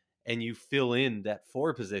 5 and you fill in that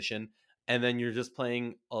 4 position. And then you're just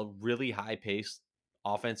playing a really high paced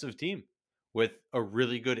offensive team with a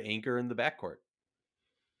really good anchor in the backcourt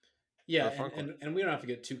Yeah, or and, front court. and and we don't have to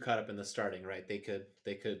get too caught up in the starting, right? They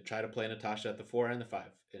could try to play Natasha at the 4 and the 5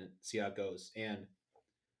 and see how it goes.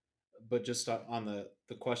 But just on the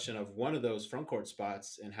question of one of those front court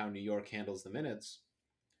spots and how New York handles the minutes,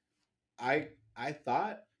 I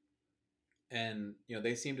thought, and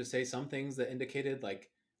they seem to say some things that indicated like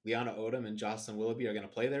Liana Odom and Jocelyn Willoughby are going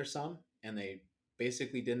to play there some, and they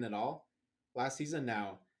basically didn't at all last season.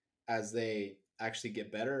 Now, as they actually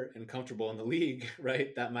get better and comfortable in the league,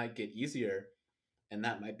 right, that might get easier, and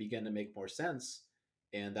that might begin to make more sense,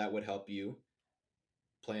 and that would help you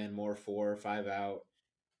playing more 4 or 5 out,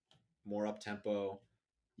 more up tempo.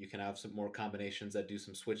 You can have some more combinations that do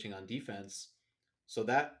some switching on defense. So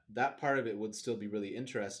that part of it would still be really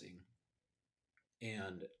interesting.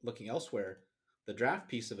 And looking elsewhere, the draft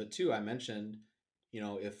piece of it too, I mentioned,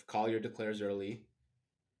 if Collier declares early,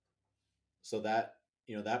 so that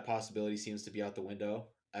possibility seems to be out the window.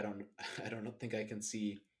 I don't I don't think I can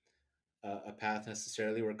see a path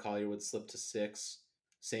necessarily where Collier would slip to 6.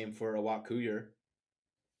 Same for Awak Kuyer,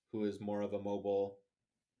 who is more of a mobile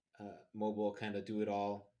kind of do it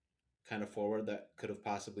all kind of forward that could have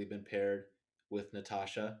possibly been paired with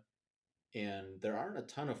Natasha. And there aren't a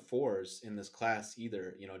ton of 4s in this class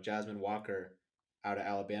either. Jasmine Walker out of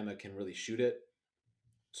Alabama can really shoot it.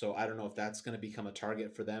 So I don't know if that's going to become a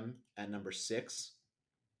target for them at number 6.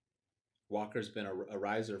 Walker's been a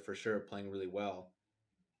riser for sure, playing really well.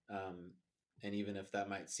 Um, and even if that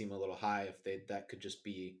might seem a little high, if that could just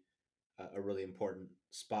be a really important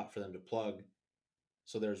spot for them to plug.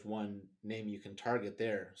 So there's one name you can target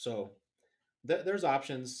there. So there's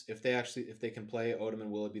options if they can play Odom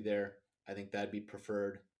and Willoughby there. I think that'd be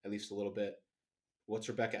preferred at least a little bit. What's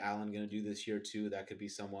Rebecca Allen going to do this year too? That could be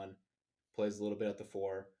someone plays a little bit at the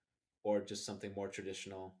 4, or just something more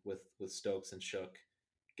traditional with Stokes and Shook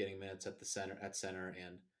getting minutes at center,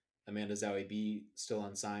 and Amanda Zowie B still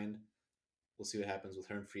unsigned. We'll see what happens with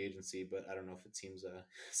her in free agency, but I don't know if it seems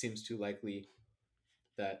seems too likely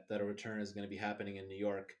that a return is going to be happening in New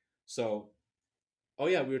York. So, oh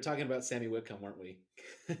yeah, we were talking about Sammy Whitcomb, weren't we?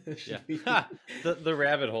 Yeah. Should we? The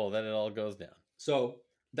rabbit hole that it all goes down. So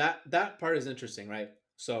that part is interesting, right?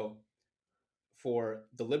 So for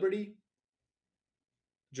the Liberty,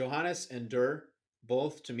 Johannes and Durr,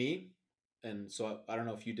 both to me, and so I don't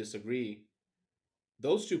know if you disagree,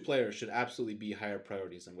 those two players should absolutely be higher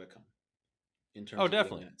priorities than Wickham in Oh, terms of getting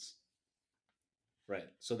definitely. minutes. Right.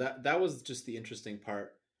 So that was just the interesting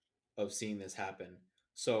part of seeing this happen.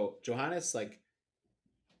 So Johannes, like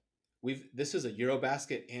we've this is a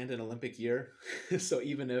Eurobasket and an Olympic year. So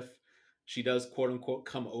even if she does quote unquote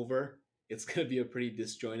come over, it's gonna be a pretty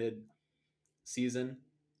disjointed season.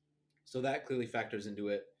 So that clearly factors into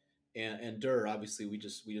it. And Durr, obviously we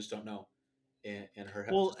just don't know. And her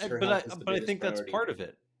Well, just her but health is the I biggest think that's priority. part of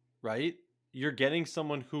it, right? You're getting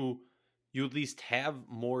someone who you at least have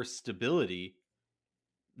more stability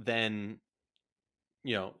than,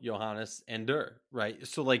 Johannes and Durr, right?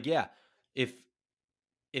 So like, yeah, if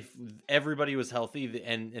if everybody was healthy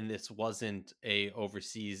and this wasn't a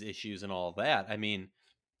overseas issues and all that, I mean,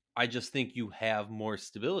 I just think you have more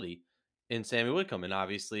stability in Sammy Whitcomb, and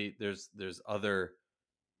obviously there's other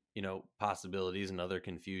possibilities and other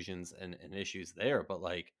confusions and issues there, but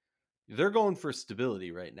like they're going for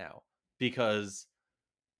stability right now because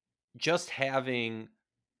just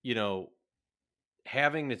you know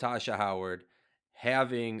having Natasha Howard,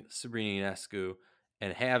 having Sabrina Ionescu,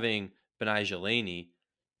 and having Benai Laney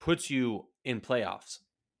puts you in playoffs,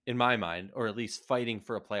 in my mind, or at least fighting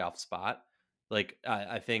for a playoff spot. Like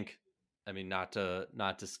I think, I mean, not to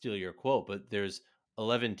steal your quote, but there's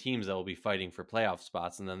 11 teams that will be fighting for playoff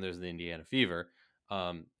spots, and then there's the Indiana Fever.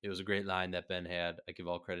 It was a great line that Ben had. I give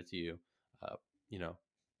all credit to you. Uh, you know,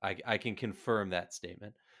 I can confirm that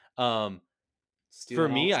statement. Um, for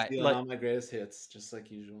me, I Stealing like all my greatest hits, just like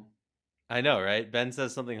usual. I know, right? Ben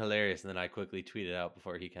says something hilarious, and then I quickly tweet it out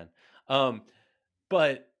before he can. Um,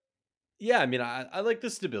 but yeah, I mean, I like the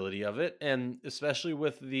stability of it, and especially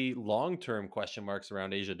with the long term question marks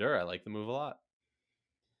around Asia Dur, I like the move a lot.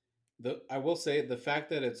 I will say the fact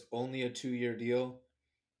that it's only a 2 year deal,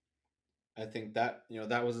 I think that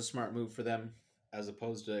that was a smart move for them, as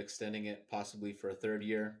opposed to extending it possibly for a third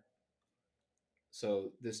year.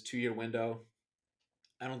 So this 2 year window,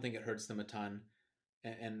 I don't think it hurts them a ton.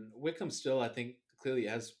 And Wickham still, I think, clearly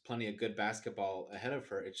has plenty of good basketball ahead of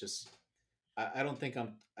her. It's just I don't think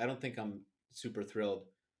I'm super thrilled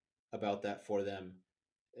about that for them.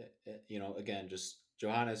 Again, just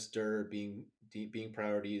Johannes Durr being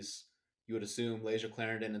priorities. You would assume Leisure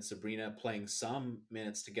Clarendon and Sabrina playing some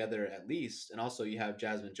minutes together at least, and also you have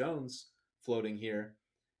Jasmine Jones floating here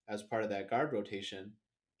as part of that guard rotation,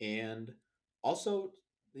 and also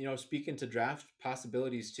speaking to draft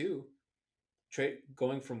possibilities too. Trade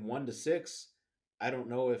going from 1 to 6. I don't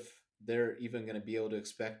know if they're even going to be able to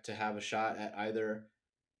expect to have a shot at either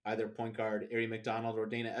point guard Ari McDonald or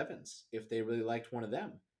Dana Evans if they really liked one of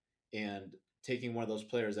them. And taking one of those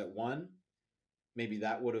players at 1, maybe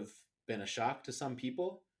that would have been a shock to some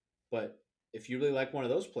people. But if you really like one of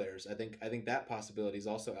those players, I think that possibility is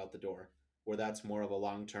also out the door, where that's more of a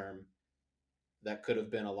long term. That could have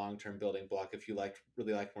been a long term building block if you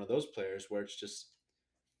really liked one of those players, where it's just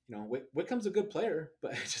Whitcomb's a good player,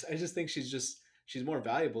 but I just think she's more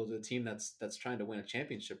valuable to a team that's trying to win a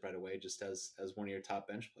championship right away, just as one of your top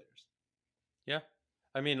bench players. Yeah,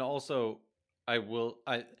 I mean, also, I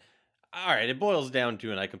all right. It boils down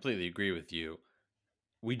to, and I completely agree with you.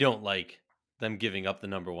 We don't like them giving up the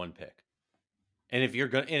number one pick. And if you're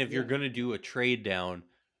Yeah, gonna do a trade down,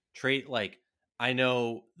 trade like I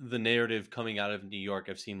know the narrative coming out of New York.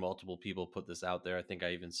 I've seen multiple people put this out there. I think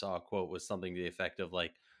I even saw a quote was something to the effect of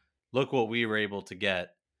like, "Look what we were able to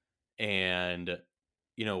get, and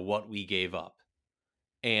what we gave up."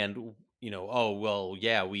 And oh well,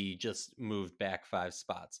 yeah, we just moved back 5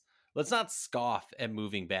 spots. Let's not scoff at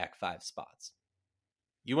moving back 5 spots.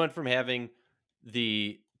 You went from having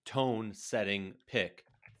the tone setting pick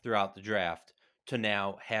throughout the draft to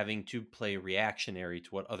now having to play reactionary to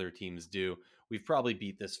what other teams do. We've probably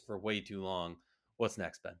beat this for way too long. What's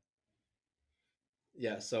next, Ben?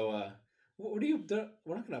 yeah. So, what do you?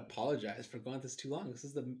 We're not going to apologize for going this too long. This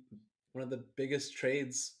is the one of the biggest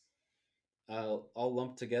trades, all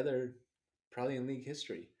lumped together, probably in league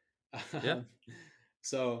history. Yeah. Um,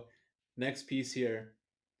 so, next piece here: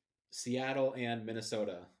 Seattle and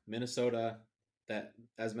Minnesota. Minnesota, that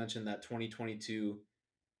as mentioned, that 2022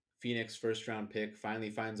 Phoenix first round pick finally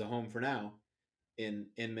finds a home for now in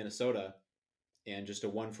Minnesota, and just a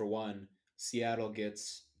 1-for-1. Seattle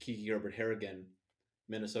gets Kiki Herbert Harrigan,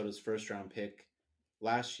 Minnesota's first round pick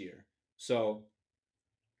last year. So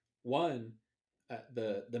one,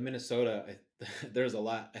 the Minnesota, there's a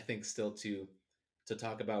lot I think still to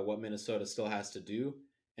talk about what Minnesota still has to do,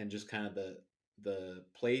 and just kind of the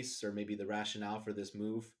place or maybe the rationale for this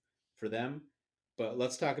move for them. But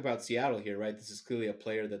let's talk about Seattle here, right? This is clearly a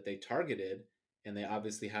player that they targeted, and they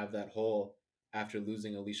obviously have that hole after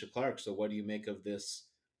losing Alicia Clark. So what do you make of this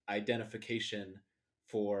identification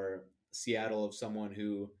for Seattle of someone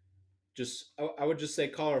who just I would just say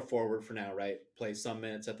call her forward for now, right? Play some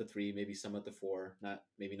minutes at the three, maybe some at the four. Not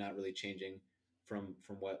really changing from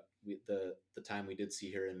what the time we did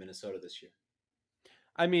see here in Minnesota this year.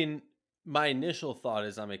 I mean, my initial thought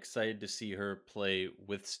is I'm excited to see her play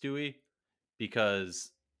with Stewie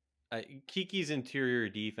because Kiki's interior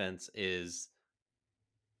defense is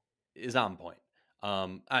on point.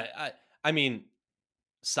 I mean,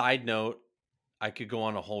 side note, I could go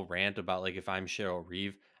on a whole rant about like if I'm Cheryl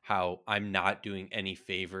Reeve, how I'm not doing any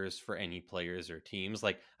favors for any players or teams.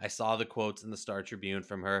 Like I saw the quotes in the Star Tribune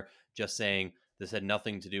from her just saying this had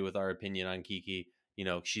nothing to do with our opinion on Kiki. You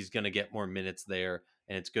know, she's going to get more minutes there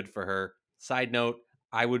and it's good for her. Side note,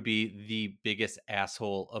 I would be the biggest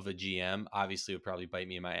asshole of a GM. Obviously, it would probably bite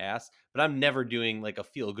me in my ass, but I'm never doing like a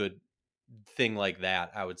feel good thing like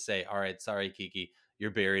that. I would say, all right, sorry, Kiki, you're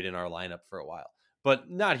buried in our lineup for a while, but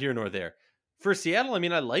not here nor there. For Seattle, I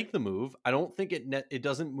mean, I like the move. I don't think it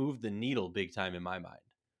doesn't move the needle big time in my mind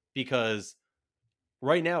because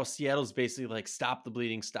right now Seattle's basically like stop the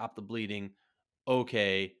bleeding, stop the bleeding.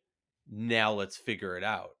 Okay, now let's figure it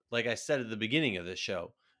out. Like I said at the beginning of this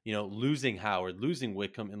show, you know, losing Howard, losing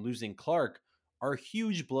Whitcomb, and losing Clark are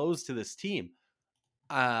huge blows to this team.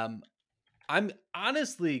 Um, I'm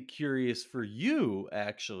honestly curious for you,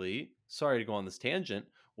 actually. Sorry to go on this tangent.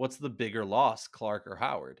 What's the bigger loss, Clark or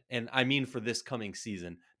Howard? And I mean for this coming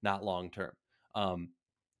season, not long term.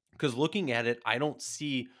 Because looking at it, I don't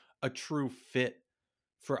see a true fit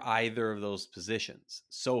for either of those positions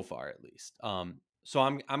so far, at least. So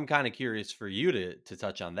I'm kind of curious for you to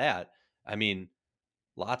touch on that. I mean,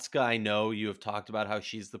 Latska, I know you have talked about how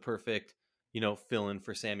she's the perfect, you know, fill in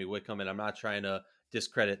for Sammy Whitcomb, and I'm not trying to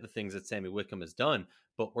discredit the things that Sammy Whitcomb has done,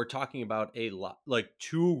 but we're talking about a lot like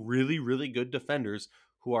two really, really good defenders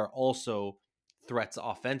who are also threats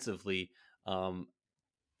offensively,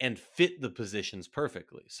 and fit the positions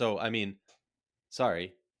perfectly. So, I mean,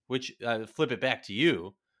 sorry, which flip it back to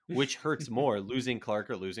you. Which hurts more, losing Clark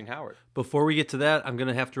or losing Howard? Before we get to that, I'm going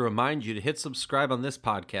to have to remind you to hit subscribe on this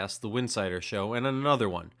podcast, The Winsider Show, and on another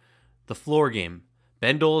one, The Floor Game.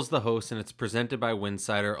 Ben Dole is the host, and it's presented by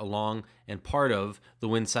Winsider along and part of the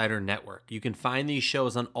Winsider Network. You can find these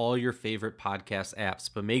shows on all your favorite podcast apps,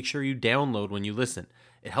 but make sure you download when you listen.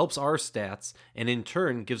 It helps our stats, and in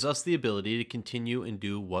turn gives us the ability to continue and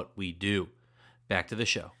do what we do. Back to the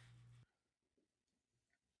show.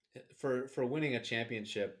 For winning a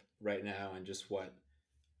championship right now and just what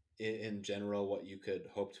in general what you could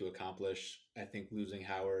hope to accomplish, I think losing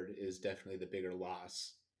Howard is definitely the bigger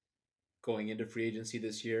loss. Going into free agency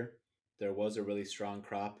this year, there was a really strong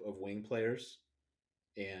crop of wing players,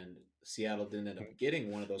 and Seattle didn't end up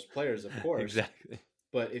getting one of those players, of course. Exactly.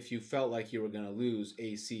 But if you felt like you were going to lose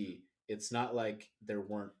AC, it's not like there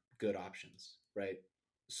weren't good options, right?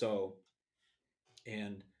 So,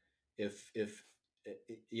 and if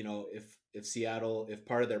you know if Seattle, if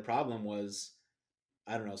part of their problem was,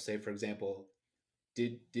 I don't know, say for example,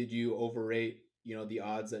 did you overrate, you know, the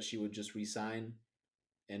odds that she would just resign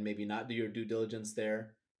and maybe not do your due diligence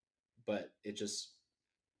there, but it just,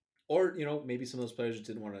 or you know, maybe some of those players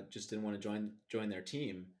didn't want to join their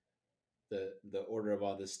team. The order of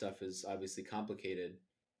all this stuff is obviously complicated,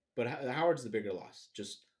 but Howard's the bigger loss.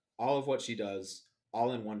 Just all of what she does,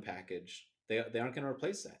 all in one package. They aren't going to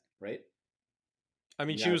replace that, right? I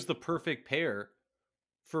mean, she Yeah, was the perfect pair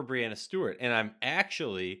for Brianna Stewart. And I'm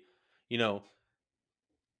actually, you know,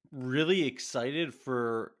 really excited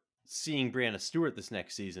for seeing Brianna Stewart this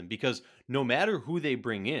next season because no matter who they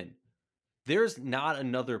bring in, there's not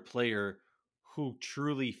another player who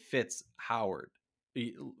truly fits Howard,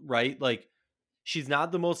 right? Like, she's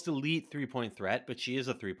not the most elite 3-point threat, but she is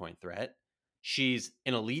a 3-point threat. She's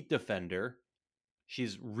an elite defender.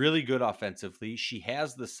 She's really good offensively. She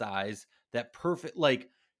has the size that perfect, like,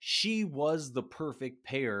 she was the perfect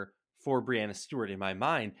pair for Brianna Stewart in my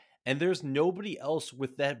mind. And there's nobody else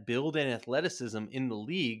with that build and athleticism in the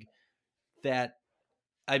league that,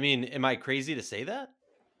 I mean, am I crazy to say that?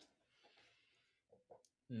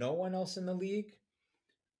 no one else in the league.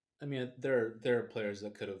 I mean, there are players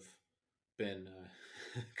that could have been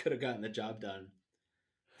could have gotten the job done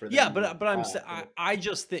for Yeah, them. but I'm For I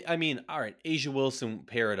just think, I mean, all right, Asia Wilson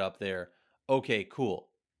pair it up there. Okay, cool.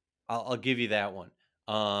 I'll give you that one.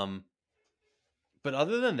 Um But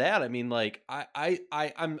other than that, I mean, like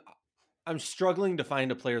I'm struggling to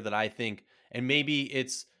find a player that I think, and maybe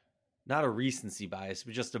it's not a recency bias,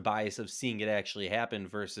 but just a bias of seeing it actually happen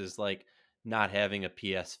versus like not having a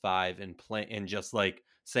PS5 and play and just like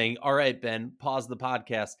saying, "All right, Ben, pause the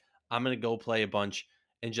podcast. I'm gonna go play a bunch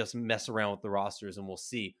and just mess around with the rosters, and we'll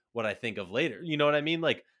see what I think of later." You know what I mean?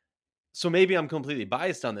 Like, so maybe I'm completely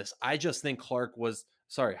biased on this. I just think Howard was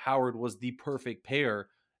the perfect pair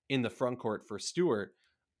in the front court for Stewart.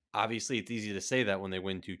 Obviously, it's easy to say that when they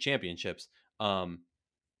win 2 championships. Um,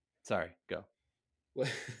 sorry, go.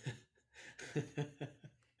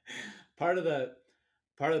 part of the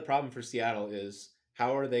part of the problem for Seattle is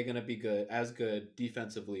how are they going to be good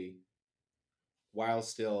defensively while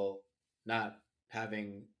still not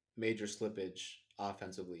having major slippage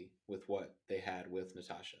offensively with what they had with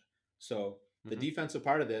Natasha. So the Mm-hmm. defensive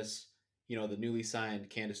part of this, the newly signed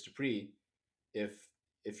Candice Dupree, if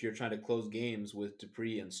if you're trying to close games with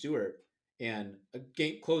Dupree and Stewart and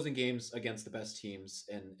closing games against the best teams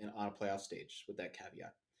and on a playoff stage with that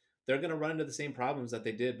caveat, they're going to run into the same problems that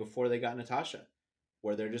they did before they got Natasha,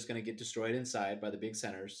 where they're just going to get destroyed inside by the big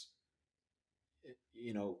centers.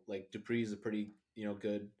 Like Dupree is a pretty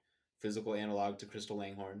good physical analog to Crystal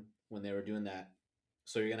Langhorn when they were doing that.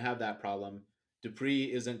 So you're gonna have that problem.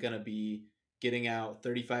 Dupree isn't gonna be getting out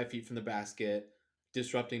 35 feet from the basket,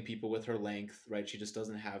 disrupting people with her length, right? She just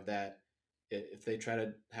doesn't have that. If they try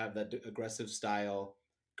to have that aggressive style,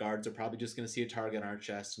 guards are probably just gonna see a target on her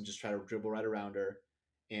chest and just try to dribble right around her.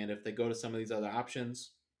 And if they go to some of these other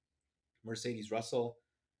options, Mercedes Russell,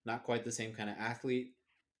 not quite the same kind of athlete,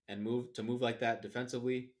 and move like that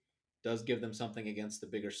defensively does give them something against the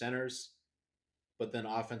bigger centers. But then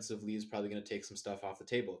offensively is probably going to take some stuff off the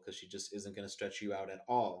table because she just isn't going to stretch you out at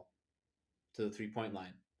all to the 3-point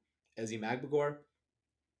line. Ezi Magbagor,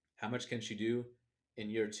 how much can she do in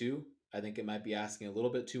year 2? I think it might be asking a little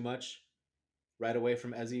bit too much right away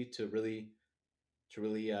from Ezi to really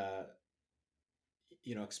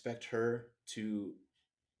expect her to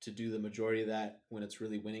do the majority of that when it's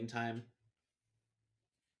really winning time.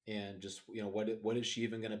 And just what is she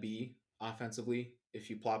even going to be offensively if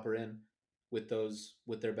you plop her in with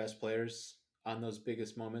their best players on those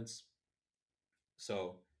biggest moments.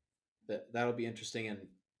 So that'll be interesting. And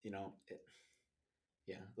you know it,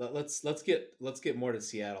 yeah, let's get more to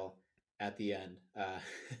Seattle at the end.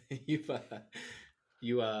 You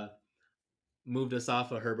moved us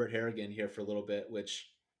off of Herbert Harrigan here for a little bit, which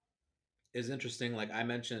is interesting. Like I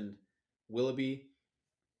mentioned, Willoughby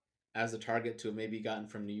as a target to have maybe gotten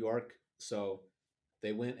from New York. So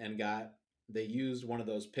they went and they used one of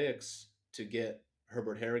those picks to get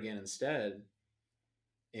Herbert Harrigan instead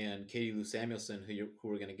and Katie Lou Samuelson, who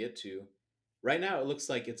we're going to get to. Right now, it looks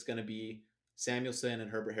like it's going to be Samuelson and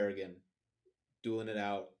Herbert Harrigan dueling it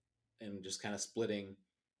out and just kind of splitting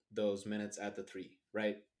those minutes at the 3,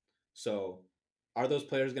 right? So are those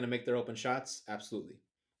players going to make their open shots? Absolutely.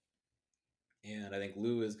 And I think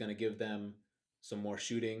Lou is going to give them some more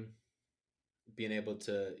shooting, being able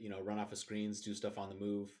to run off of screens, do stuff on the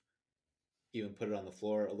move, even put it on the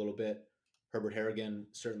floor a little bit. Herbert Harrigan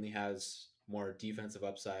certainly has more defensive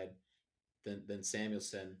upside than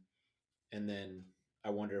Samuelson. And then I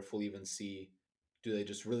wonder if we'll even see, do they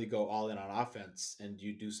just really go all in on offense and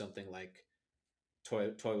you do something like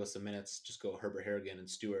toy with some minutes, just go Herbert Harrigan and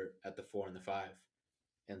Stewart at the 4 and the 5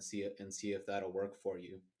 and see if that'll work for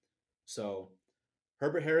you. So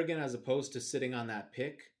Herbert Harrigan, as opposed to sitting on that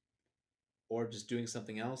pick or just doing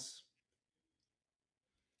something else,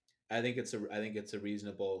 I think it's a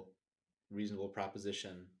reasonable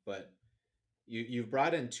proposition. But you've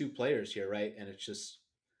brought in 2 players here, right? And it's just,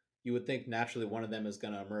 you would think naturally one of them is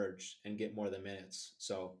going to emerge and get more than minutes.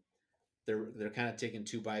 So they're kind of taking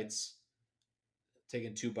two bites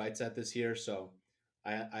at this here. So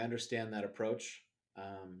I understand that approach.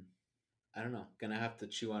 I don't know. Gonna have to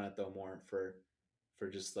chew on it though more for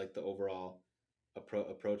just like the overall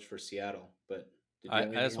approach for Seattle. But did you have I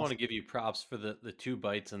anything just want else? to give you props for the 2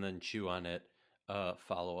 bites and then chew on it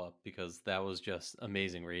follow up, because that was just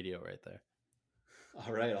amazing radio right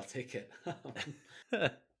All right, I'll take it.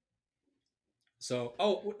 there. So,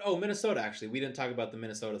 Minnesota. Actually, we didn't talk about the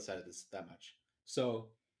Minnesota side of this that much. So,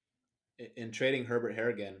 in trading Herbert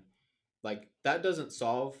Harrigan, like that doesn't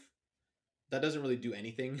really do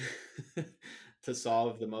anything to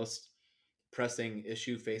solve the most pressing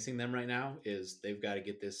issue facing them right now. Is they've got to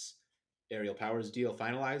get this Aerial Powers deal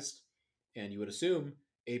finalized, and you would assume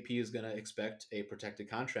AP is going to expect a protected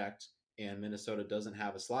contract, and Minnesota doesn't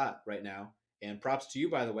have a slot right now. And props to you,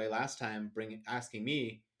 by the way, last time asking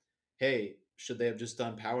me, hey, should they have just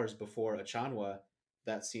done Powers before Achanwa?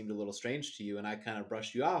 That seemed a little strange to you, and I kind of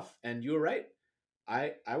brushed you off, and you were right.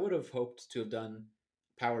 I would have hoped to have done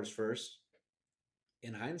Powers first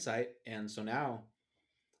in hindsight, and so now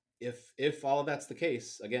if all of that's the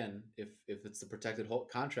case, again, if it's the protected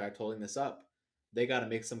contract holding this up, they got to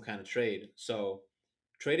make some kind of trade. So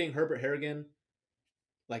trading Herbert Harrigan,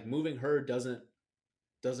 like moving her, doesn't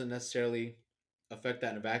necessarily affect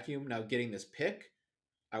that in a vacuum. Now getting this pick,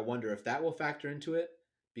 I wonder if that will factor into it,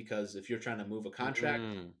 because if you're trying to move a contract,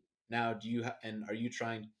 Mm. now and are you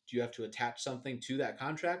trying, do you have to attach something to that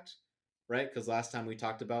contract, right? Because last time we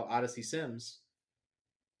talked about Odyssey Sims,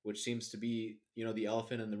 which seems to be, the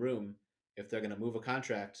elephant in the room. If they're going to move a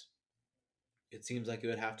contract, it seems like it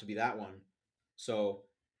would have to be that one. So,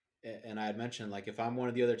 and I had mentioned, like, if I'm one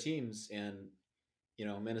of the other teams and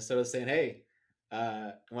Minnesota's saying, "Hey,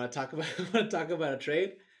 I want to talk about I want to talk about a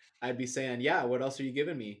trade," I'd be saying, "Yeah, what else are you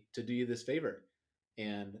giving me to do you this favor?"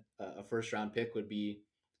 And a first round pick would be,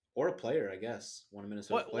 or a player, I guess, one of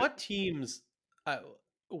Minnesota's What players. what teams uh,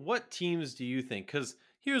 what teams do you think, cuz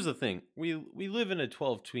here's the thing. We live in a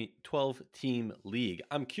 12 team league.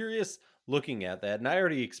 I'm curious looking at that, and I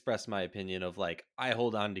already expressed my opinion of like I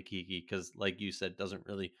hold on to Kiki cuz like you said doesn't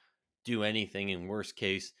really do anything. In worst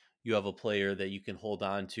case, you have a player that you can hold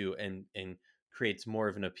on to and creates more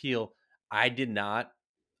of an appeal. I did not,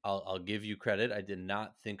 I'll give you credit. I did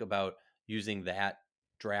not think about using that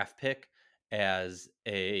draft pick as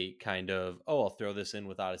a kind of, oh, I'll throw this in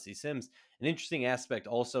with Odyssey Sims. An interesting aspect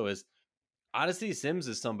also is Odyssey Sims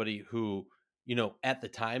is somebody who, at the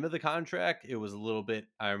time of the contract, it was a little bit,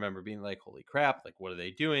 I remember being like, holy crap, like, what are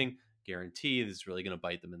they doing? Guarantee this is really going to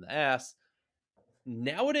bite them in the ass.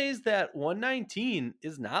 Nowadays, that 119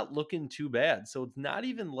 is not looking too bad. So it's not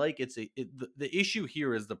even like the issue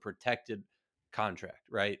here is the protected contract,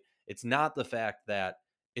 right? It's not the fact that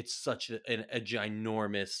it's such a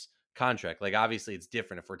ginormous contract. Like, obviously, it's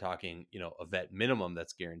different if we're talking, a vet minimum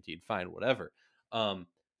that's guaranteed, fine, whatever. Um,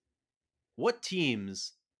 what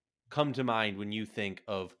teams come to mind when you think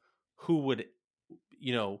of who would,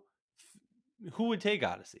 you know, who would take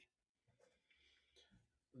Odyssey?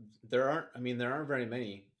 There aren't very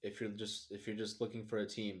many if you're just looking for a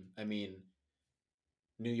team. I mean,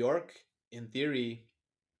 New York, in theory,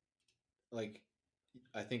 like,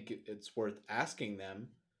 I think it's worth asking them.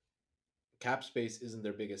 Cap space isn't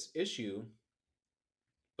their biggest issue,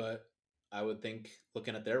 but I would think,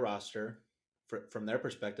 looking at their roster, from their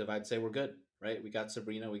perspective, I'd say we're good, right? We got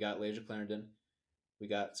Sabrina, we got Leja Clarendon, we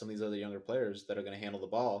got some of these other younger players that are going to handle the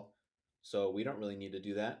ball, so we don't really need to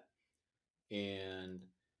do that. And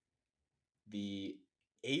the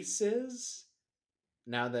Aces,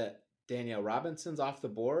 now that Danielle Robinson's off the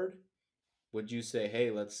board, would you say, hey,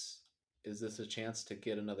 is this a chance to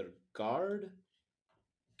get another guard?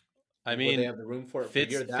 I Would they mean, have the room for it for a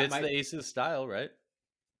fits year? That fits the might Aces style, right?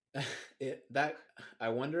 that I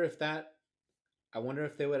wonder if that I wonder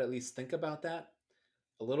if they would at least think about that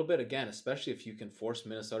a little bit again, especially if you can force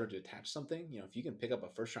Minnesota to attach something. If you can pick up a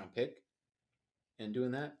first round pick and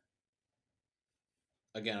doing that.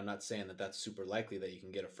 Again, I'm not saying that that's super likely that you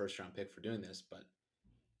can get a first round pick for doing this, but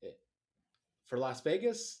it, for Las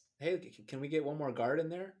Vegas, hey, can we get one more guard in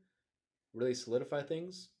there? Really solidify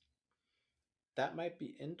things? That might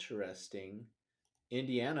be interesting.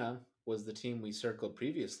 Indiana was the team we circled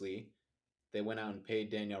previously. They went out and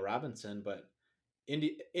paid Danielle Robinson, but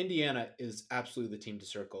Indiana is absolutely the team to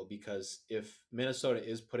circle, because if Minnesota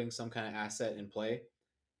is putting some kind of asset in play,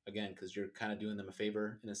 again, because you're kind of doing them a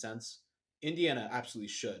favor in a sense, Indiana absolutely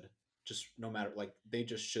should, just no matter, like, they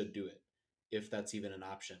just should do it if that's even an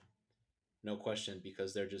option. No question,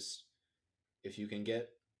 because they're just, if you can get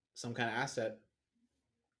some kind of asset,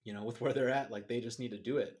 with where they're at, like, they just need to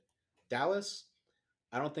do it. Dallas,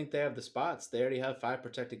 I don't think they have the spots. They already have 5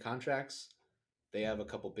 protected contracts. They have a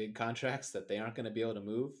couple big contracts that they aren't going to be able to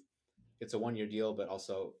move. It's a 1-year deal, but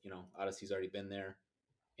also, Odyssey's already been there.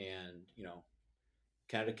 And,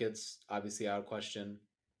 Connecticut's obviously out of question.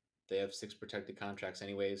 They have 6 protected contracts,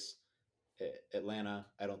 anyways. Atlanta,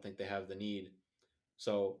 I don't think they have the need.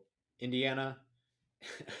 So, Indiana,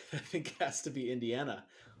 I think it has to be Indiana.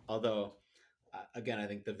 Although, again, I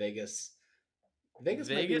think the Vegas might be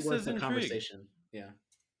Vegas worth is a intrigued. conversation. Yeah.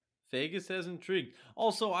 Vegas has intrigued.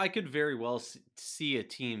 Also, I could very well see a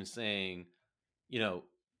team saying, you know,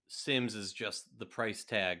 Sims is just the price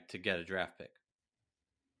tag to get a draft pick,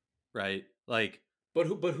 right? Like, But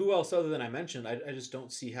who else other than I mentioned? I just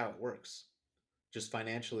don't see how it works, just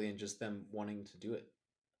financially and just them wanting to do it.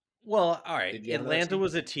 well, all right. Did you have another Atlanta team?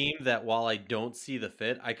 was a team that while I don't see the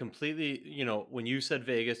fit, I completely, when you said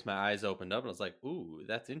Vegas, my eyes opened up and I was like, ooh,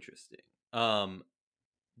 that's interesting. Um,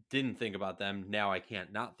 didn't think about them. Now I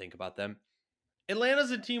can't not think about them.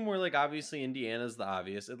 Atlanta's a team where, like, obviously Indiana's the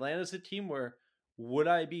obvious. Atlanta's a team where Would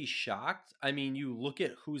I be shocked? I mean, you look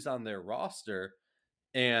at who's on their roster,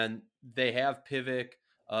 and they have Pivik,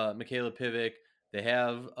 Michaela Pivik, they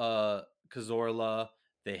have Cazorla,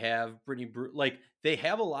 they have like they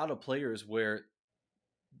have a lot of players where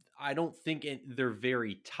I don't think they're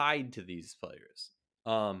very tied to these players.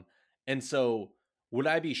 Um, and so would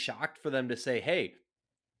I be shocked for them to say, "Hey,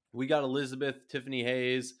 we got Elizabeth, Tiffany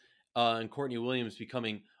Hayes, and Courtney Williams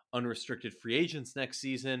becoming unrestricted free agents next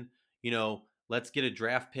season. Let's get a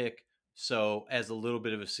draft pick so as a little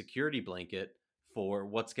bit of a security blanket for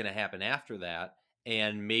what's going to happen after that,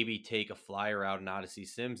 and maybe take a flyer out in Odyssey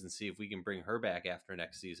Sims and see if we can bring her back after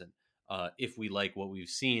next season if we like what we've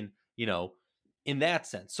seen. In that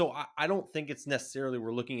sense. So I don't think it's necessarily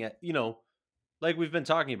we're looking at like we've been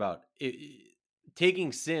talking about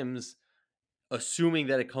taking Sims assuming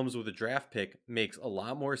that it comes with a draft pick makes a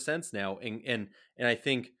lot more sense now. And I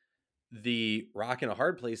think the rock and a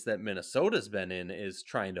hard place that Minnesota's been in is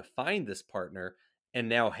trying to find this partner, and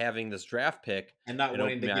now having this draft pick, and not it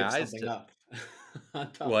wanting opened to my give eyes something to up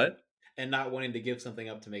on top of, what and not wanting to give something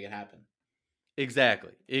up to make it happen.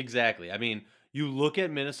 exactly. I mean, you look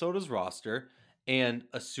at Minnesota's roster, and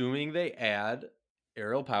assuming they add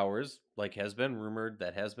Aerial Powers, like has been rumored,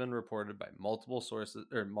 that has been reported by multiple sources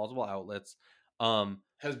or multiple outlets.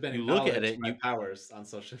 Has been You look at it acknowledged and by you Powers on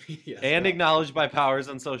social media as and well. acknowledged by Powers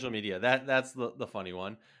on social media. That's the funny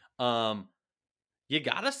one. Um, you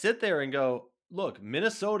gotta sit there and go, look,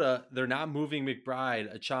 Minnesota, they're not moving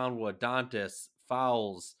McBride, Achanwa, Dantas,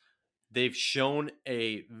 Fowles. They've shown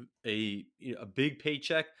a big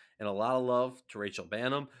paycheck and a lot of love to Rachel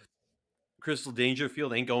Bannum. Crystal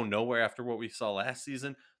Dangerfield ain't going nowhere after what we saw last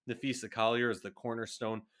season. Nafisa Collier is the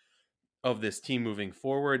cornerstone of this team moving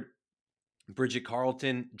forward. Bridget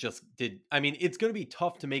Carlton just did. I mean, it's going to be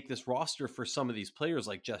tough to make this roster for some of these players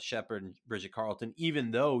like Jess Shepard and Bridget Carlton,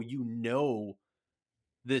 even though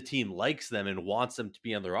the team likes them and wants them to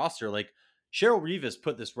be on the roster. Like Cheryl Rivas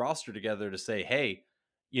put this roster together to say, hey,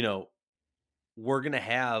 you know, we're going to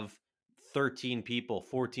have 13 people,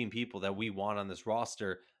 14 people that we want on this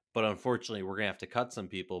roster. But unfortunately, we're going to have to cut some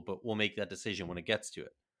people, but we'll make that decision when it gets to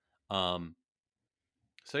it. Um,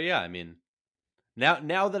 so, yeah, I mean,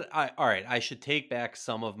 now that all right, I should take back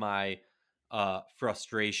some of my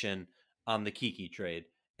frustration on the Kiki trade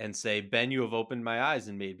and say, Ben, you have opened my eyes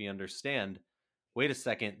and made me understand. Wait a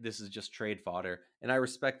second, this is just trade fodder, and I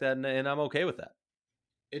respect that, and I'm okay with that.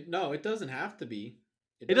 It doesn't have to be.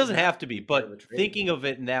 It It doesn't doesn't have have to to be, be part of a but trade. thinking of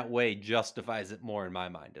it in that way justifies it more in my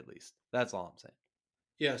mind, at least. That's all I'm saying.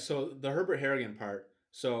 Yeah, so the Herbert Harrigan part.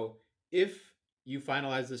 So if you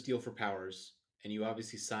finalize this deal for Powers and you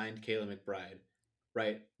obviously signed Kayla McBride,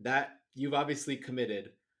 right? That you've obviously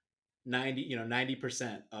committed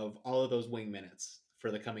 90% of all of those wing minutes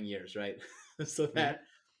for the coming years, right? so Hmm. that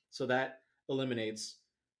so that eliminates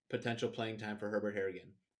potential playing time for Herbert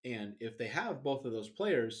Harrigan. And if they have both of those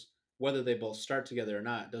players, whether they both start together or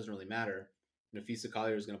not, doesn't really matter. Nafisa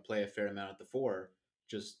Collier is going to play a fair amount at the four,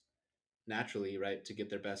 just naturally, right, to get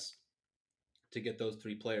those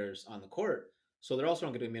three players on the court. So they're also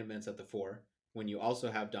not getting minutes at the four when you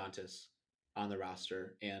also have Dantas on the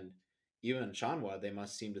roster. And even Shanwa, they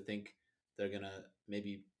must seem to think they're going to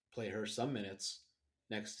maybe play her some minutes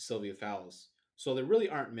next to Sylvia Fowles. So there really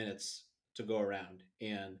aren't minutes to go around.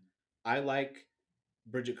 And I like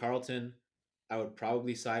Bridget Carlton. I would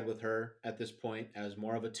probably side with her at this point as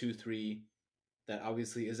more of a 2-3 that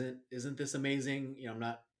obviously isn't this amazing. I'm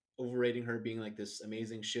not overrating her being like this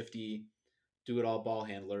amazing shifty do it all ball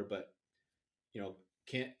handler, but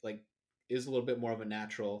can't like is a little bit more of a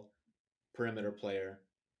natural perimeter player.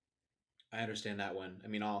 I understand that one. I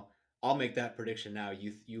mean, I'll make that prediction now.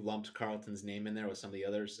 You lumped Carlton's name in there with some of the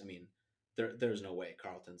others. I mean, there's no way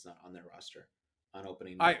Carlton's not on their roster on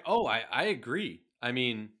opening night. I agree. I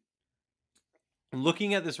mean,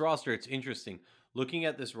 looking at this roster, it's interesting. Looking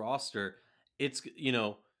at this roster, it's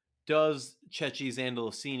does Chechi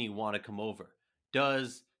Zandalasini want to come over?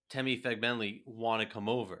 Does Temi Fegmenli want to come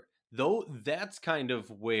over? Though that's kind of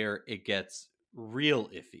where it gets real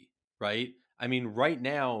iffy, right? I mean, right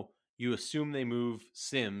now you assume they move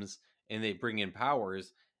Sims and they bring in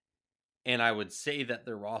Powers, and I would say that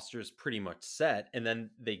their roster is pretty much set, and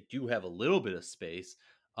then they do have a little bit of space.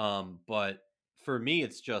 But for me,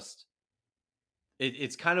 it's just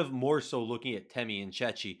it's kind of more so looking at Temi and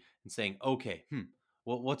Chechi and saying, okay,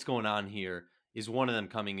 what's going on here? Is one of them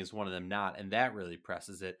coming? Is one of them not? And that really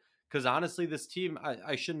presses it. Because honestly, this team,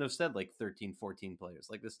 I shouldn't have said like 13, 14 players.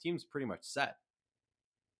 Like this team's pretty much set.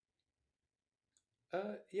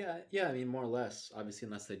 Yeah. I mean, more or less. Obviously,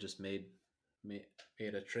 unless they just made, made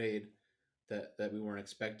a trade that we weren't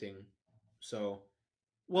expecting. So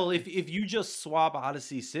Well, if you just swap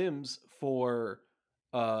Odyssey Sims for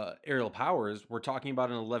Aerial Powers, we're talking about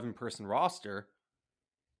an 11-person roster,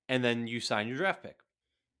 and then you sign your draft pick,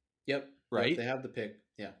 Yep, right? they have the pick.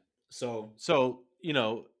 Yeah. So So,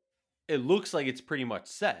 it looks like it's pretty much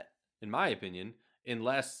set, in my opinion,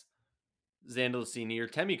 unless Zandalcini or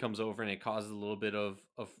Temi comes over and it causes a little bit of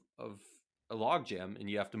a logjam and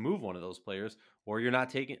you have to move one of those players, or you're not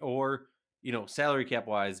taking, or salary cap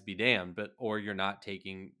wise, be damned, but or you're not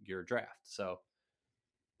taking your draft. So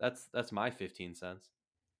that's my 15 cents.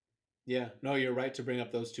 yeah, no, you're right to bring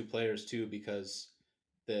up those two players too, because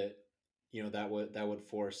the that would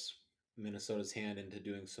force Minnesota's hand into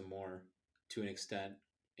doing some more to an extent,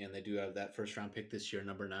 and they do have that first round pick this year,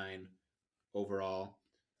 number 9 overall.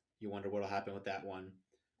 You wonder what'll happen with that one.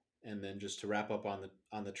 And then just to wrap up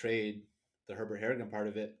on the trade, the Herbert Harrigan part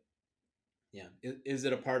of it, yeah, is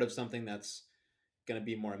it a part of something that's going to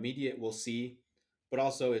be more immediate? We'll see. But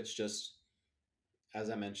also, it's just, as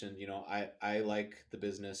I mentioned, I like the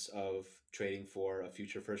business of trading for a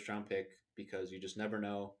future first round pick, because you just never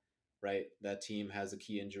know, right? That team has a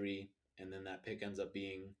key injury, and then that pick ends up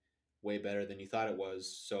being way better than you thought it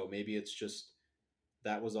was. So maybe it's just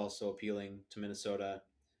that was also appealing to Minnesota.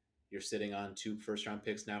 You're sitting on 2 first round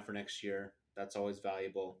picks now for next year. That's always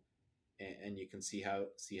valuable, and you can see how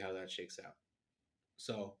that shakes out.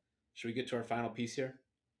 So, should we get to our final piece here?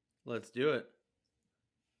 Let's do it.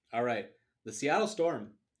 All right. The Seattle Storm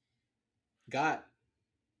got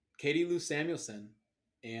Katie Lou Samuelson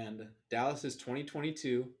and Dallas's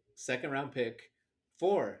 2022 second round pick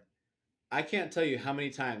for, I can't tell you how many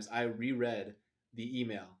times I reread the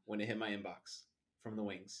email when it hit my inbox from the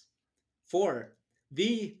Wings, for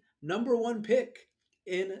the number 1 pick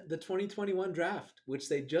in the 2021 draft, which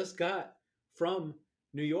they just got from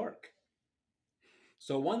New York.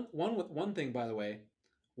 So one thing, by the way,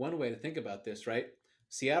 one way to think about this, right?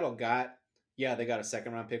 Seattle got, yeah, they got a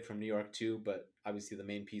second round pick from New York too, but obviously the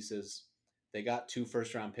main pieces, they got 2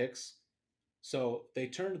 first round picks. So they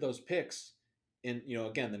turned those picks in,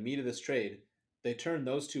 again, the meat of this trade, they turned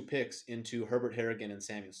those 2 picks into Herbert Harrigan and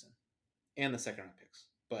Samuelson, and the second round picks.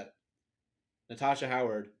 But Natasha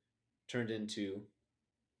Howard turned into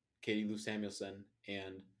Katie Lou Samuelson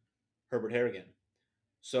and Herbert Harrigan.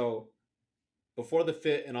 So before the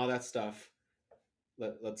fit and all that stuff,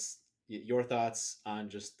 let's your thoughts on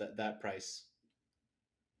just that price.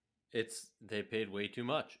 They paid way too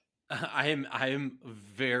much. I am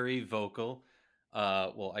very vocal.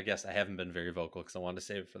 Well, I guess I haven't been very vocal because I wanted to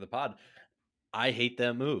save it for the pod. I hate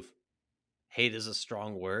that move. Hate is a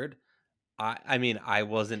strong word. I mean, I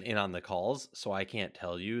wasn't in on the calls, so I can't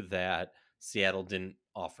tell you that Seattle didn't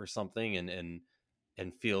offer something and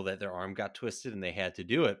feel that their arm got twisted and they had to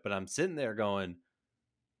do it. But I'm sitting there going,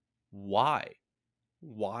 why?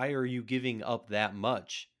 Why are you giving up that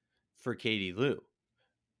much for Katie Lou?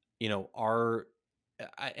 Our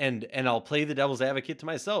and I'll play the devil's advocate to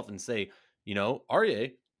myself and say,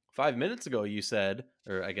 Arye, 5 minutes ago you said,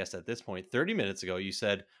 or I guess at this point, 30 minutes ago you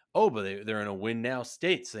said, oh, but they're in a win now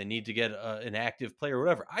state, so they need to get an active player or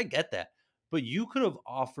whatever. I get that, but you could have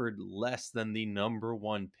offered less than the number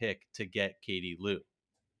 1 pick to get Katie Lou.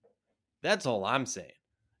 That's all I'm saying.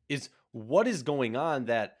 Is what is going on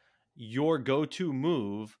that your go-to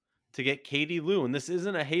move to get Katie Lou, and this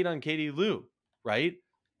isn't a hate on Katie Lou, right?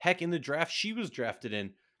 Heck, in the draft she was drafted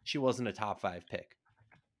in, she wasn't a top 5 pick.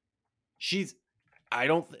 She's, I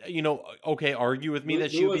don't, okay, argue with me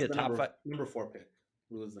that she Lou would be was a the top 5. number 4 pick.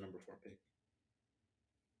 Lou was the number 4 pick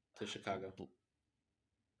to Chicago.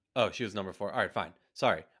 Oh, she was number 4. All right, fine.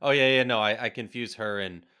 Sorry. Oh yeah, no, I confuse her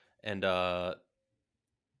and I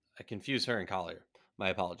confuse her and Collier. My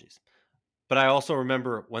apologies. But I also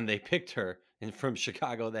remember when they picked her from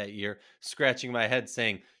Chicago that year, scratching my head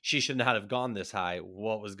saying she should not have gone this high.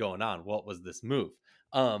 What was going on? What was this move?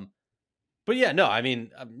 But yeah, no, I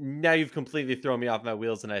mean, now you've completely thrown me off my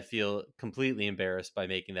wheels and I feel completely embarrassed by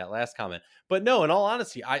making that last comment. But no, in all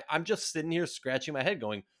honesty, I'm just sitting here scratching my head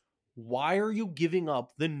going, why are you giving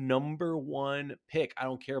up the number 1 pick? I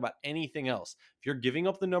don't care about anything else. If you're giving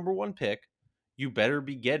up the number 1 pick, you better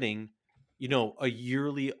be getting, a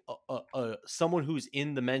yearly, someone who's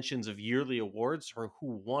in the mentions of yearly awards or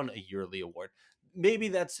who won a yearly award. Maybe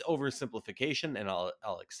that's oversimplification, and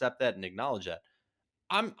I'll accept that and acknowledge that.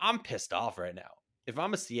 I'm pissed off right now. If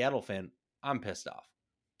I'm a Seattle fan, I'm pissed off.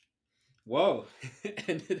 Whoa,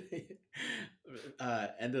 ended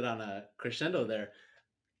on a crescendo there.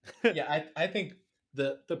 Yeah, I think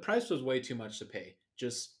the price was way too much to pay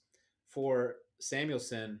just for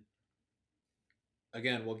Samuelson.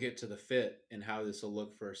 Again, we'll get to the fit and how this will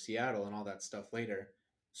look for Seattle and all that stuff later.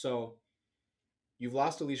 So, you've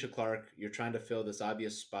lost Alicia Clark. You're trying to fill this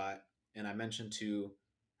obvious spot. And I mentioned to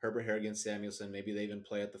Herbert Harrigan Samuelson, maybe they even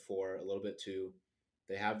play at the 4 a little bit too.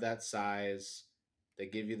 They have that size. They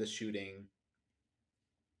give you the shooting.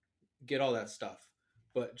 Get all that stuff.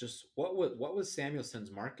 But just what was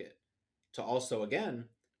Samuelson's market to also again,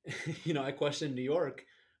 I questioned New York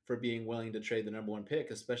for being willing to trade the number 1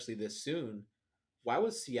 pick, especially this soon. Why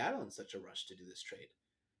was Seattle in such a rush to do this trade?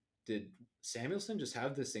 Did Samuelson just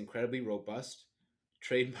have this incredibly robust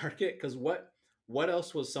trade market? Because what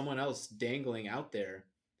else was someone else dangling out there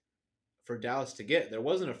for Dallas to get? There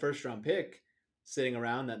wasn't a first round pick sitting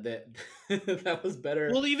around that that was better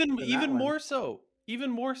Well, even than that even one. more so,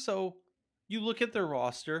 even more so, you look at their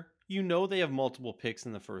roster, you know they have multiple picks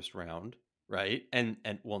in the first round, right? And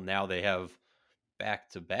well, now they have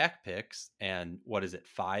back-to-back picks and what is it?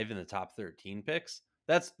 5 in the top 13 picks.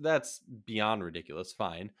 That's beyond ridiculous,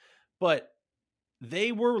 fine. But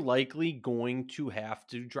they were likely going to have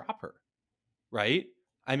to drop her, right?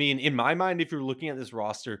 I mean, in my mind, if you're looking at this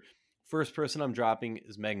roster, first person I'm dropping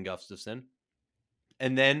is Megan Gustafson,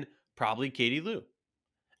 and then probably Katie Lou.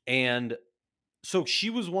 And so she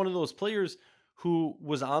was one of those players who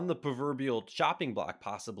was on the proverbial chopping block,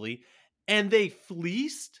 possibly, and they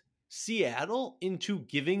fleeced Seattle into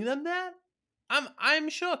giving them that. I'm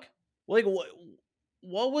shook. Like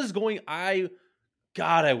what was going? I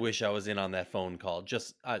wish I was in on that phone call.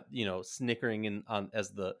 Just snickering in on as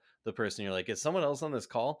the person. You're like, is someone else on this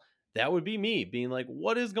call? That would be me being like,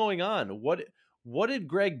 what is going on? What did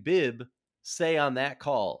Greg Bibb say on that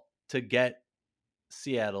call to get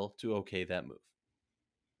Seattle to okay that move?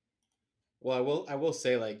 Well, I will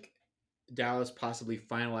say like Dallas possibly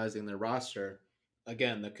finalizing their roster.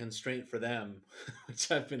 Again, the constraint for them,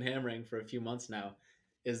 which I've been hammering for a few months now,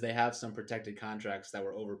 is they have some protected contracts that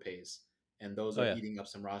were overpays, and those Oh are yeah. eating up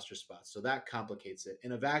some roster spots. So that complicates it.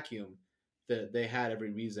 In a vacuum, they had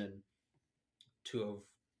every reason to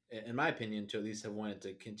have, in my opinion, to at least have wanted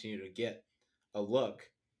to continue to get a look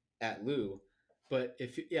at Lou. But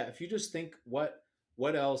if you just think what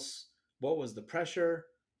else, what was the pressure?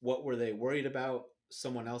 What were they worried about?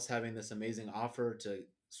 Someone else having this amazing offer to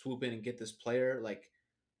swoop in and get this player? Like,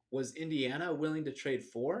 was Indiana willing to trade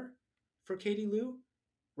for Katie Lou?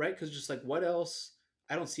 Right? Because just like what else?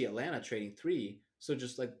 I don't see Atlanta trading 3. So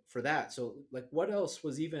just like for that, so like what else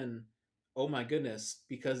was even? Oh my goodness!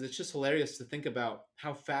 Because it's just hilarious to think about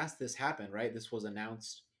how fast this happened. Right? This was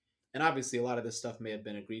announced, and obviously a lot of this stuff may have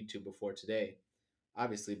been agreed to before today,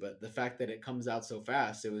 obviously. But the fact that it comes out so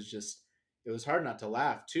fast, it was hard not to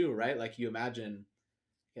laugh too. Right? Like you imagine,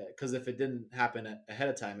 because if it didn't happen ahead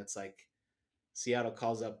of time, it's like Seattle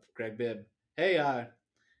calls up Greg Bibb. Hey,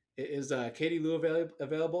 is Katie Lou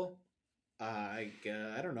available? I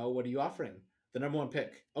don't know. What are you offering? The number 1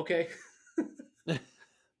 pick. Okay.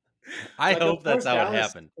 I Like hope that's how it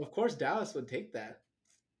happened. Of course Dallas would take that.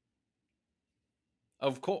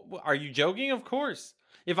 Of course. Are you joking? Of course.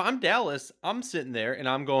 If I'm Dallas, I'm sitting there and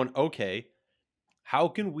I'm going, okay, how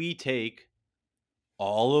can we take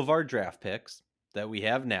all of our draft picks that we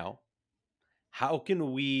have now? How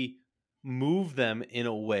can we move them in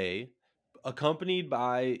a way accompanied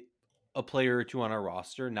by a player or two on our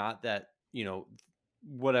roster? Not that,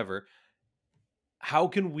 whatever. How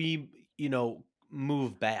can we,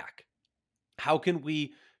 move back? How can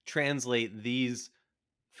we translate these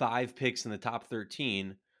 5 picks in the top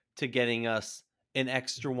 13 to getting us an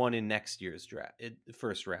extra one in next year's draft,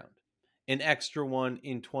 first round, an extra one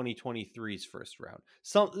in 2023's first round?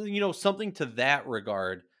 Something to that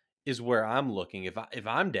regard is where I'm looking. If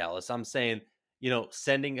I'm Dallas, I'm saying,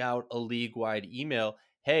 sending out a league wide email.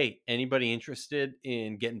 Hey, anybody interested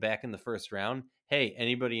in getting back in the first round? Hey,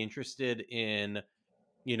 anybody interested in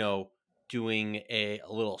you know, doing a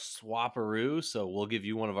little swapperoo? So we'll give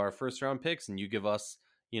you one of our first round picks and you give us,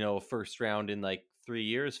 a first round in like 3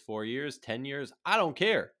 years, 4 years, 10 years. I don't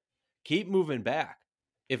care. Keep moving back.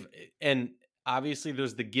 And obviously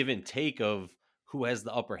there's the give and take of who has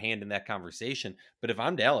the upper hand in that conversation. But if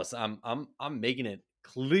I'm Dallas, I'm making it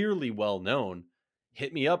clearly well known.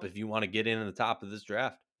 Hit me up if you want to get in the top of this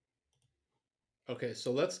draft. Okay,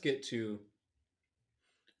 so let's get to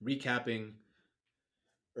recapping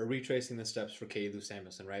or retracing the steps for Katie Lou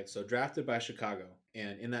Samuelson, right? So drafted by Chicago,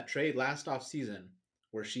 and in that trade last off season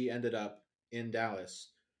where she ended up in Dallas,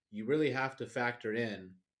 you really have to factor in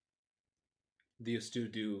the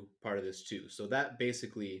Astu part of this too. So that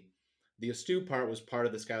basically, the Astu part was part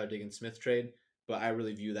of the Skylar Diggins Smith trade, but I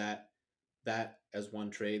really view that as one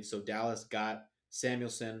trade. So Dallas got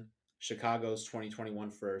Samuelson, Chicago's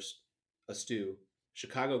 2021 first, Astu.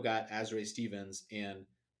 Chicago got Azrae Stevens and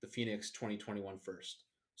the Phoenix 2021 first.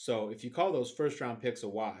 So if you call those first round picks a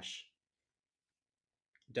wash,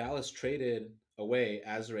 Dallas traded away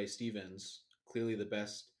Azrae Stevens, clearly the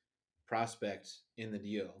best prospect in the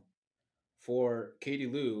deal, for Katie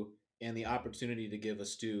Lou and the opportunity to give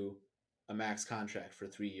Stu a max contract for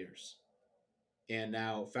 3 years. And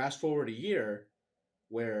now, fast forward a year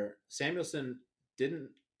where Samuelson didn't,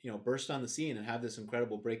 burst on the scene and have this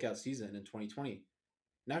incredible breakout season in 2020.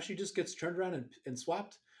 Now she just gets turned around and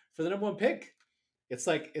swapped for the number one pick. It's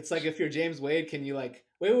like if you're James Wade, can you like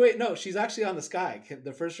wait? No, she's actually on the sky.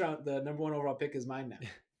 The first round, the number one overall pick is mine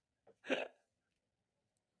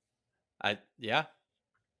now. Yeah,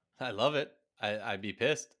 I love it. I'd be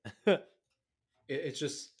pissed. It's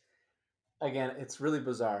just, again, it's really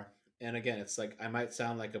bizarre. And again, it's like I might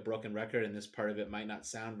sound like a broken record, and this part of it might not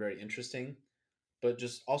sound very interesting, but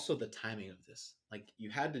just also the timing of this. Like you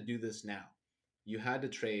had to do this now. You had to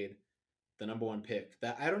trade the number one pick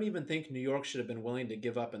that I don't even think New York should have been willing to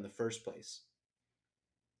give up in the first place.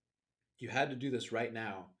 You had to do this right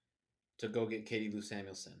now to go get Katie Lou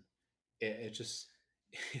Samuelson. It just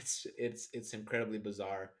it's incredibly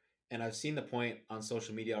bizarre. And I've seen the point on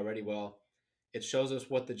social media already. Well, it shows us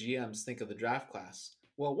what the GMs think of the draft class.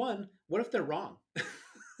 Well, one, what if they're wrong?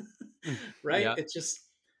 Right? Yeah. It's just,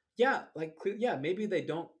 yeah, like, yeah, maybe they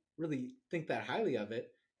don't really think that highly of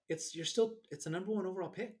it. It's a number one overall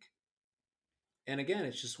pick. And again,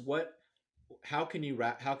 it's just how can you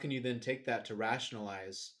then take that to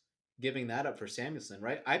rationalize giving that up for Samuelson,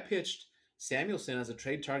 right? I pitched Samuelson as a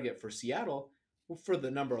trade target for Seattle for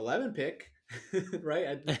the number 11 pick,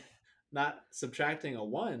 right? Not subtracting a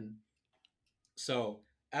one. So,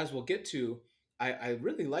 as we'll get to, I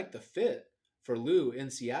really like the fit for Lou in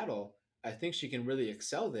Seattle. I think she can really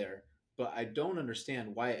excel there, but I don't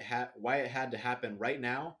understand why it had to happen right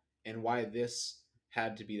now and why this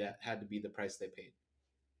had to be the price they paid.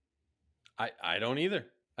 I don't either.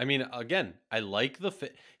 I mean, again, I like the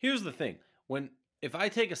fit. Here's the thing: if I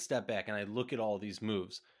take a step back and I look at all these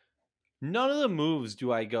moves, none of the moves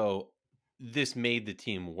do I go, this made the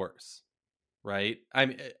team worse, right? I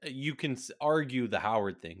mean, you can argue the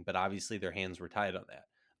Howard thing, but obviously their hands were tied on that.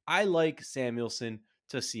 I like Samuelson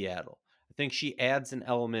to Seattle. I think she adds an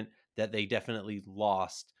element that they definitely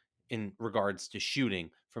lost in regards to shooting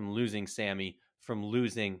from losing Sammy, from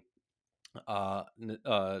losing uh,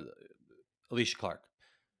 Alicia Clark.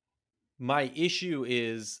 My issue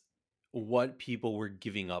is what people were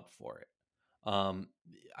giving up for it.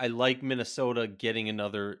 I like Minnesota getting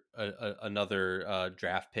another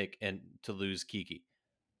draft pick and to lose Kiki,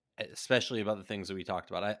 especially about the things that we talked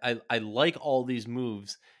about. I like all these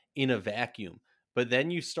moves in a vacuum, but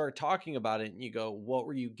then you start talking about it and you go, what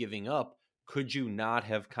were you giving up? Could you not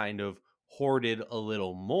have kind of hoarded a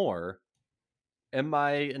little more? And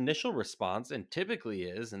my initial response, and typically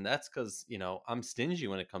is, and that's because I'm stingy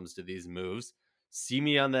when it comes to these moves. See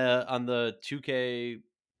me on the 2K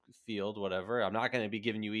field, whatever. I'm not going to be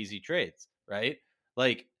giving you easy trades, right?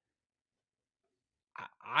 Like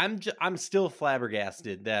I'm still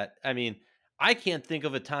flabbergasted that I can't think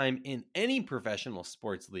of a time in any professional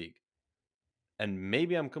sports league, and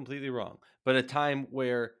maybe I'm completely wrong, but a time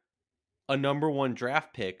where a number one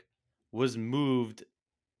draft pick was moved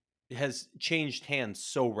has changed hands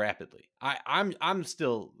so rapidly. I'm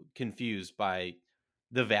still confused by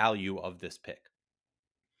the value of this pick.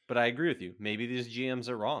 But I agree with you. Maybe these GMs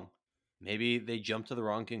are wrong. Maybe they jumped to the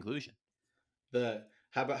wrong conclusion. The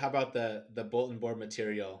how about the bulletin board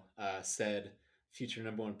material said future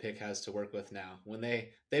number one pick has to work with now. When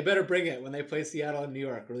they better bring it when they play Seattle and New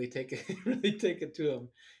York. Really take it really take it to them.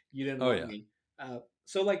 You didn't Oh want yeah. me.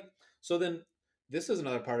 So then this is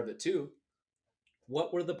another part of it too.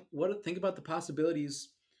 What think about the possibilities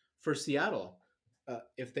for Seattle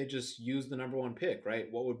if they just use the number one pick, right?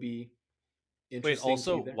 What would be Wait, interesting to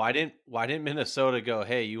also, you there? why didn't Minnesota go,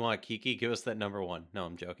 hey, you want Kiki? Give us that number one. No,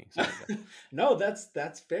 I'm joking. Sorry, go. No, that's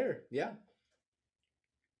fair. Yeah.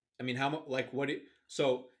 I mean, how much? Like, what?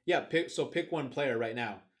 So yeah, pick one player right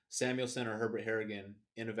now: Samuelson or Herbert Harrigan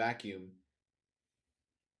in a vacuum.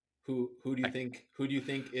 Who do you I, think? Who do you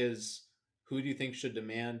think should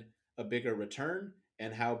demand a bigger return?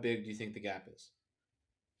 And how big do you think the gap is?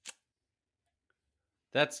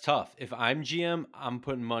 that's tough. If I'm GM, I'm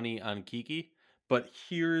putting money on Kiki. But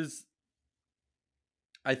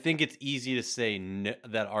I think it's easy to say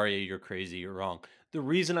that Arya, you're crazy, you're wrong. The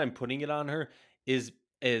reason I'm putting it on her is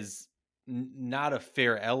not a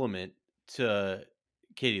fair element to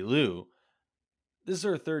Katie Lou. This is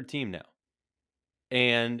her third team now.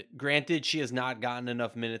 And granted, she has not gotten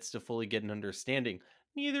enough minutes to fully get an understanding.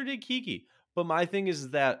 Neither did Kiki. But my thing is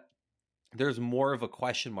that there's more of a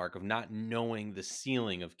question mark of not knowing the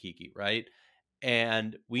ceiling of Kiki, right?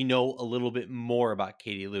 And we know a little bit more about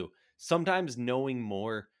Katie Lou. sometimes knowing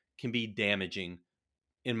more can be damaging,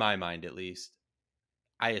 in my mind at least.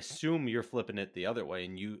 I assume you're flipping it the other way,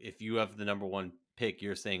 and if you have the number one pick,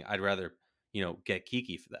 you're saying I'd rather, get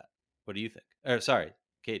Kiki for that. What do you think? Or sorry,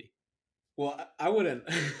 Katie. Well, I wouldn't.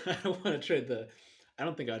 I don't want to trade the. I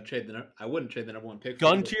don't think I'd trade the. I wouldn't trade the number one pick for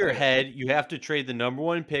Gun either to your player. head, you have to trade the number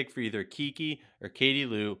one pick for either Kiki or Katie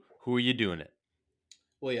Lou. Who are you doing it?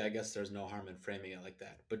 Well, yeah, I guess there's no harm in framing it like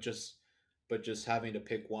that, but just having to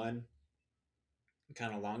pick one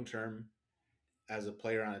kind of long term as a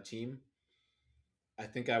player on a team, I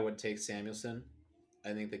think I would take Samuelson.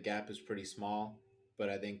 I think the gap is pretty small, but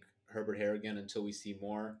I think Herbert Harrigan, until we see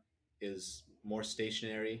more, is more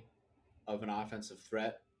stationary of an offensive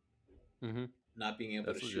threat, Mm-hmm. not being able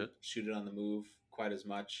to That's legit. shoot it on the move quite as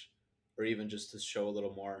much, or even just to show a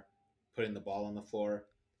little more, putting the ball on the floor.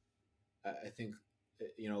 I think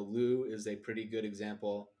Lou is a pretty good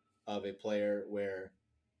example of a player where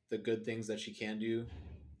the good things that she can do,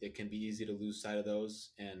 it can be easy to lose sight of those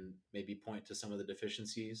and maybe point to some of the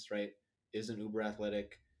deficiencies. Right? Isn't uber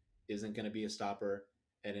athletic, isn't going to be a stopper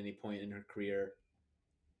at any point in her career,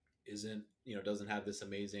 isn't doesn't have this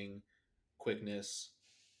amazing quickness,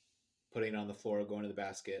 putting it on the floor, going to the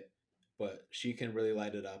basket, but she can really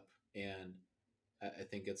light it up. And I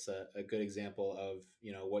think it's a good example of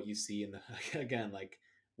what you see in the again like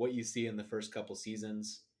what you see in the first couple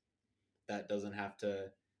seasons. That doesn't have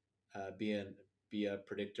to be a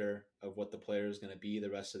predictor of what the player is going to be the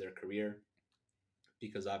rest of their career,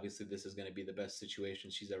 because obviously this is going to be the best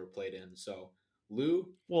situation she's ever played in. So Lou,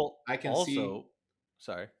 Well, I can see also,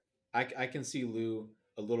 sorry. I can see Lou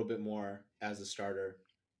a little bit more as a starter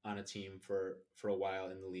on a team for a while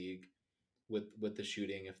in the league with the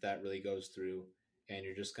shooting, if that really goes through, and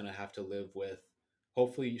you're just going to have to live with,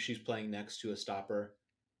 hopefully she's playing next to a stopper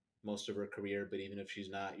most of her career, but even if she's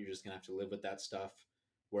not, you're just going to have to live with that stuff.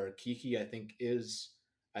 Where Kiki, I think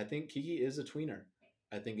Kiki is a tweener.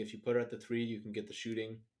 I think if you put her at the 3, you can get the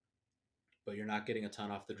shooting, but you're not getting a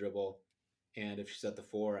ton off the dribble. And if she's at the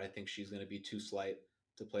 4, I think she's going to be too slight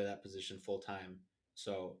to play that position full time.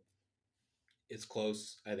 So it's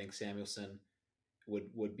close. I think Samuelson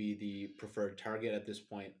would be the preferred target at this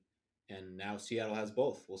point. And now Seattle has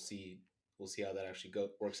both. We'll see how that actually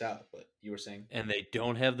works out. But you were saying And they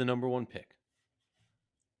don't have the number one pick.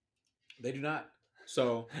 they do not.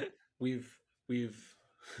 So we've man,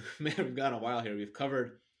 we've gone a while here. We've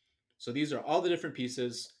covered. So these are all the different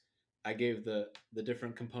pieces. I gave the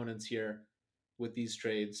different components here with these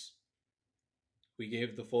trades. We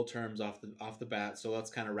gave the full terms off the bat. So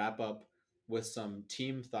let's kind of wrap up with some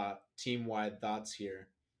team wide thoughts here,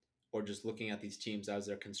 or just looking at these teams as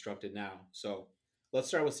they're constructed now. So let's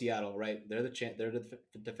start with Seattle. Right, they're the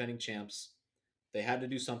defending champs. They had to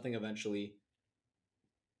do something eventually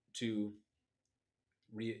to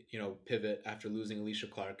pivot after losing Alicia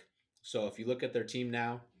Clark. So if you look at their team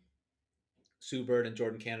now, Sue Bird and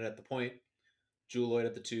Jordan Canada at the point, Jewel Lloyd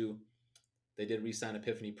at the 2. They did re-sign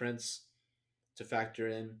Epiphany Prince to factor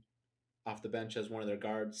in off the bench as one of their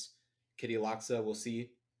guards. Kitty Loxa, we'll see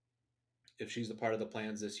if she's a part of the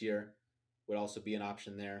plans this year. Would also be an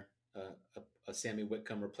option there. A Sammy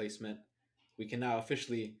Whitcomb replacement. We can now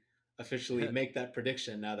officially make that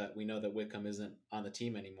prediction now that we know that Whitcomb isn't on the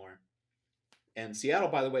team anymore. And Seattle,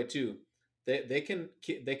 by the way, too, they can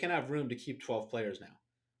have room to keep 12 players now.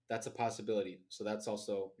 That's a possibility. So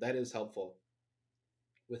that is helpful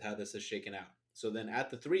with how this is shaken out. So then at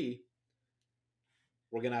the 3,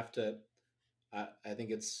 we're gonna have to. I think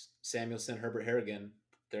it's Samuelson, Herbert Harrigan.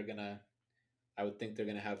 I would think they're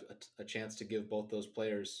gonna have a chance to give both those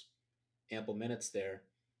players ample minutes there.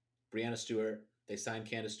 Brianna Stewart, they signed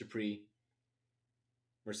Candice Dupree,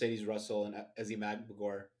 Mercedes Russell, and Ezzie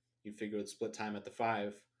Magagor. You figure with split time at the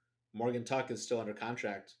 5. Morgan Tuck is still under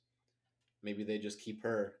contract. Maybe they just keep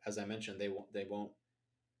her. As I mentioned, they won't.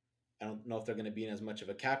 I don't know if they're going to be in as much of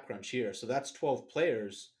a cap crunch here. So that's 12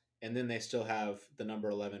 players, and then they still have the number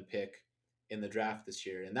 11 pick in the draft this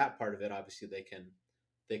year. And that part of it, obviously, they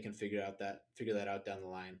can figure that out down the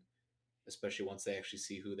line, especially once they actually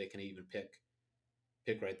see who they can even pick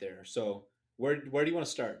right there. So where do you want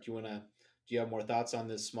to start? Do you have more thoughts on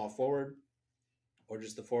this small forward, or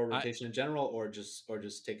just the forward rotation in general, or just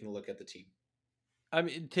taking a look at the team? I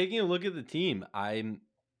mean, taking a look at the team,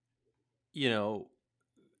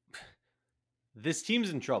 this team's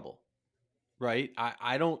in trouble, right?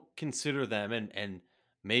 I don't consider them, and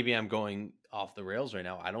maybe I'm going off the rails right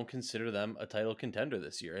now. I don't consider them a title contender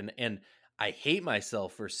this year. And I hate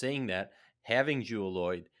myself for saying that, having Jewel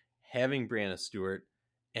Lloyd, having Brianna Stewart,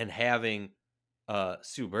 and having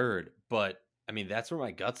Sue Bird. But I mean, that's where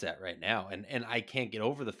my gut's at right now. And I can't get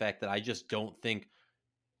over the fact that I just don't think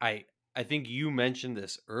I I think you mentioned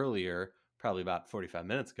this earlier, probably about 45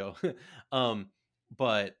 minutes ago. um,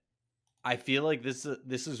 but I feel like this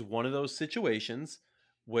is one of those situations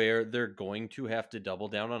where they're going to have to double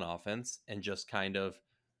down on offense and just kind of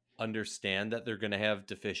understand that they're going to have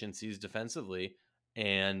deficiencies defensively,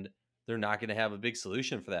 and they're not going to have a big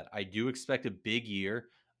solution for that. I do expect a big year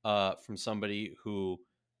from somebody who,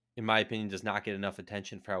 in my opinion, does not get enough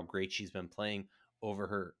attention for how great she's been playing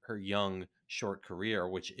over her young short career,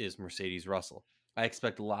 which is Mercedes Russell. I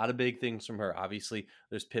expect a lot of big things from her. Obviously,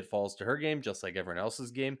 there's pitfalls to her game, just like everyone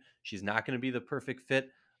else's game. She's not going to be the perfect fit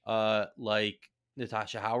like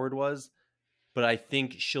Natasha Howard was, but I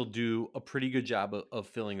think she'll do a pretty good job of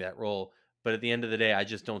filling that role. But at the end of the day, I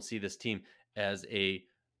just don't see this team as a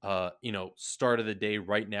start of the day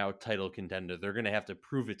right now title contender. They're going to have to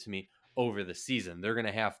prove it to me over the season. They're going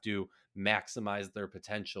to have to maximize their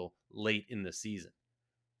potential late in the season.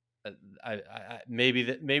 Maybe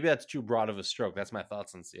that's too broad of a stroke. That's my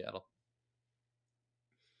thoughts on Seattle.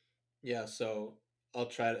 Yeah, so I'll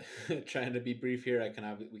try to trying to be brief here.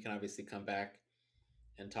 We can obviously come back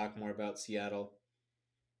and talk more about Seattle.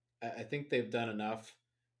 I think they've done enough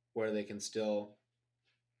where they can still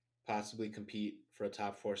possibly compete for a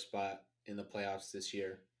top 4 spot in the playoffs this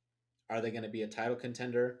year. Are they going to be a title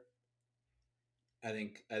contender? I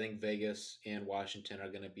think Vegas and Washington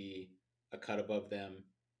are going to be a cut above them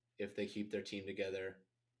if they keep their team together.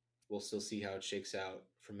 We'll still see how it shakes out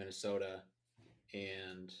for Minnesota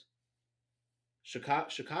and Chicago.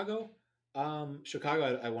 Chicago.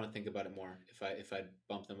 I want to think about it more if I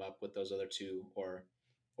bump them up with those other two or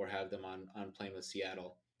have them on playing with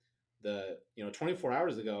Seattle. 24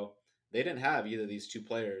 hours ago they didn't have either of these two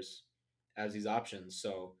players as these options,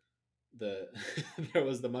 so the there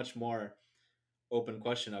was the much more open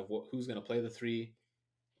question of who's going to play the three.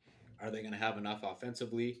 Are they going to have enough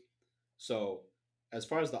offensively? So as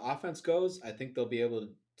far as the offense goes, I think they'll be able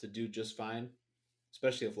to do just fine,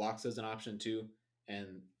 especially if Locks is an option too, and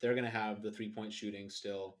they're going to have the 3-point shooting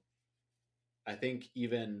still. I think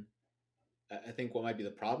what might be the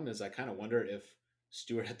problem is I kind of wonder if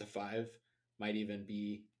Stewart at the 5 might even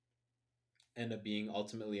end up being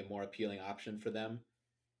ultimately a more appealing option for them.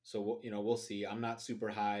 So we'll see. I'm not super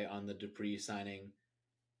high on the Dupree signing,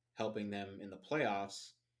 helping them in the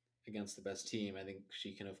playoffs against the best team. I think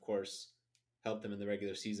she can, of course, help them in the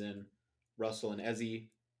regular season. Russell and Ezzy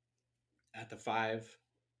at the 5,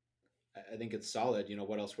 I think it's solid.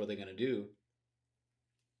 What else were they going to do?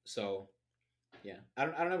 So, yeah, I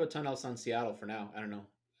don't have a ton else on Seattle for now. I don't know.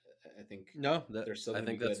 I think No, they're still I going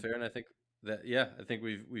to think be that's good. fair, and I think that I think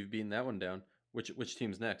we've beaten that one down. Which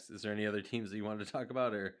team's next? Is there any other teams that you wanted to talk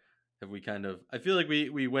about, or have we kind of? I feel like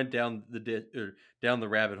we went down or down the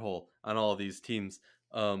rabbit hole on all of these teams.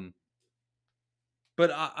 But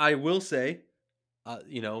I will say,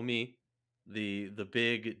 me, the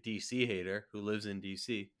big DC hater who lives in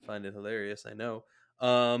DC, find it hilarious. I know.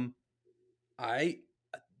 I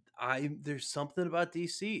there's something about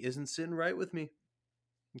DC isn't sitting right with me.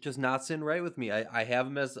 Just not sitting right with me. I have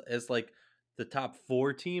them as like the top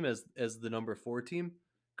 4 team as the number 4 team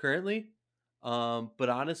currently. But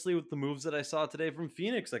honestly, with the moves that I saw today from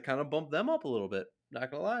Phoenix, I kind of bumped them up a little bit.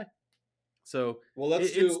 Not gonna lie. So Well,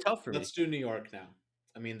 it's tough for me. let's do New York now.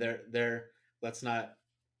 I mean, they're let's not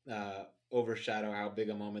overshadow how big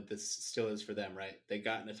a moment this still is for them, right? They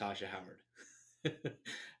got Natasha Howard.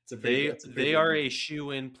 It's a pretty They big are a moment.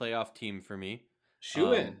 shoe-in playoff team for me. Shoe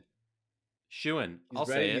Um, in. shoe-in. He's I'll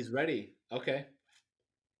ready. say He's it. ready. Okay.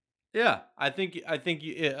 Yeah, I think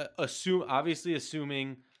you assume obviously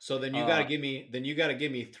assuming. So then Uh, you gotta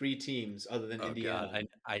give me 3 teams other than oh God, Indiana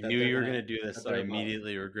I that knew they're you were gonna gonna do this, that so I they're above.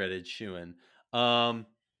 immediately regretted shoe-in. Um,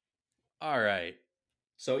 all right.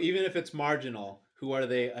 So even if it's marginal, who are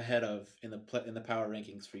they ahead of in the power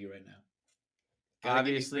rankings for you right now? Gotta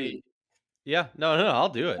give me 3. Obviously, yeah. No, I'll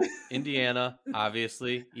do it. Indiana,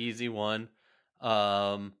 obviously, easy one.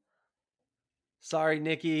 Um, sorry,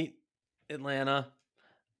 Nikki, Atlanta.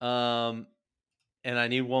 Um, and I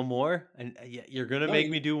need one more. And yeah, you're gonna No, make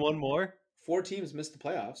you me do one more. 4 teams missed the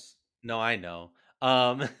playoffs. No, I know.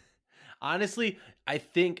 Um, honestly, I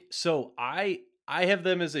think so. I have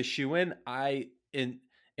them as a shoe in.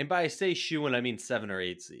 And by I say shoe in, I mean 7 or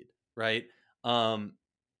 8 seed, right? Um,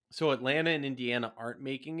 so Atlanta and Indiana aren't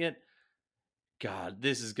making it. God,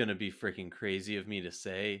 this is gonna be freaking crazy of me to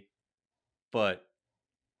say, but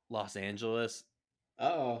Los Angeles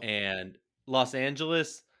Uh-oh. and Los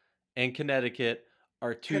Angeles and Connecticut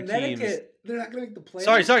are 2 teams. Connecticut, they're not going to make the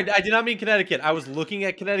Sorry, playoffs? I did not mean Connecticut. I was looking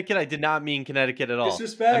at Connecticut. I did not mean Connecticut at all. I meant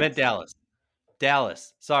Disrespect. Dallas.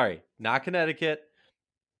 Dallas. Sorry, not Connecticut.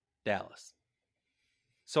 Dallas.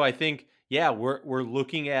 So I think yeah, we're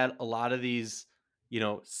looking at a lot of these,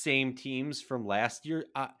 same teams from last year.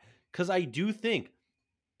 Because I do think,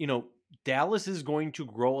 Dallas is going to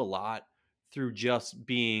grow a lot through just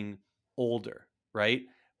being older, right?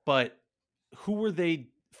 But who were they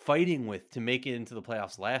fighting with to make it into the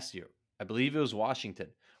playoffs last year? I believe it was Washington.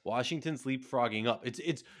 Washington's leapfrogging up.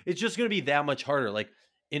 It's just going to be that much harder. Like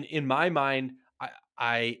in my mind,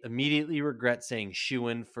 I immediately regret saying shoe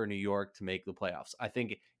in for New York to make the playoffs. I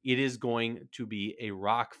think it is going to be a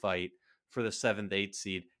rock fight for the 7th, 8th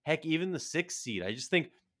seed. Heck, even the 6th seed. I just think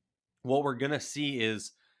what we're going to see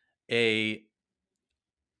is a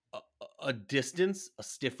a distance, a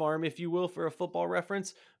stiff arm, if you will, for a football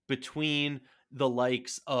reference, between the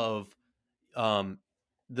likes of um,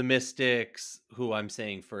 the Mystics, who I'm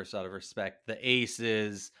saying first out of respect, the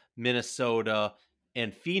Aces, Minnesota,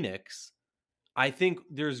 and Phoenix. I think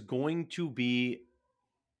there's going to be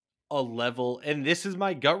a level, and this is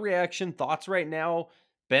my gut reaction thoughts right now.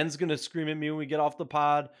 Ben's gonna scream at me when we get off the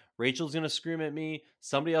pod. Rachel's gonna scream at me.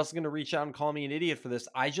 Somebody else is gonna reach out and call me an idiot for this.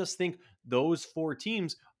 I just think those 4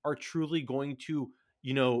 teams are truly going to,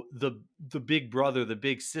 the big brother, the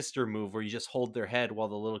big sister move where you just hold their head while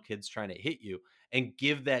the little kid's trying to hit you and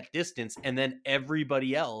give that distance, and then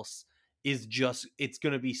everybody else is just it's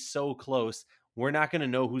gonna be so close. We're not gonna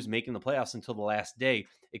know who's making the playoffs until the last day,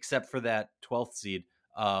 except for that 12th seed,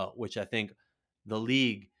 which I think the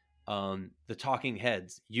league, the talking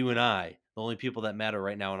heads, you and I, the only people that matter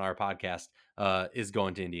right now in our podcast, is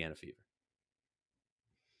going to Indiana Fever.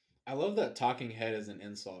 I love that talking head is an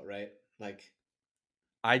insult, right? Like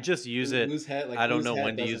I just use it. I don't whose know head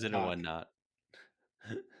when to use doesn't it and talk.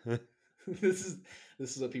 when not. this is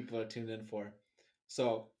this is what people are tuned in for.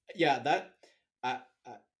 So yeah, that I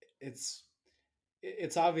it's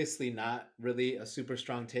it's obviously not really a super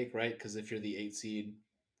strong take, right? Because if you're the 8th seed,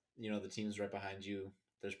 the teams right behind you,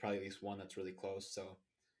 there's probably at least one that's really close. So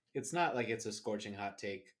it's not like it's a scorching hot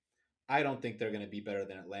take. I don't think they're going to be better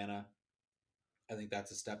than Atlanta. I think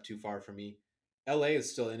that's a step too far for me. LA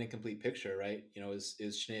is still an incomplete picture, right? Is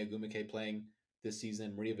Shania Gumake playing this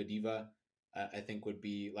season? Maria Vadiva, I think would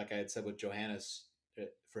be like I had said with Johannes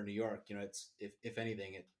for New York. It's if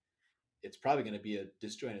anything, it's probably going to be a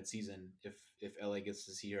disjointed season if LA gets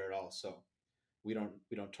to see her at all. So we don't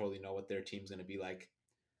totally know what their team's going to be like.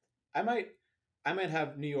 I might I might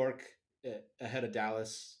have New York ahead of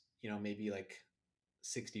Dallas. Maybe like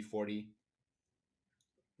 60-40,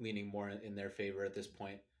 leaning more in their favor at this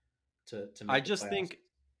point to I make the just playoffs. think,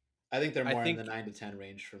 I think they're I more in the think 9 to 10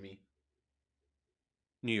 range for me.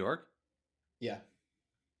 New York. Yeah,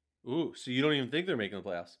 Ooh, so you don't even think they're making the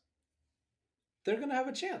playoffs? they're gonna have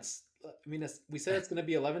a chance. I mean, we said it's gonna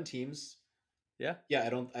be 11 teams. Yeah. Yeah, I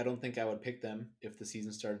don't think I would pick them if the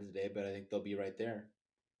season started today, but I think they'll be right there.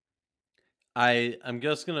 I'm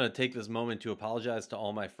just gonna take this moment to apologize to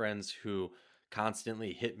all my friends who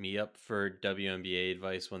constantly hit me up for WNBA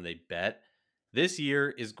advice when they bet. This year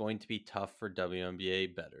is going to be tough for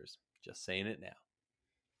WNBA bettors. Just saying it now.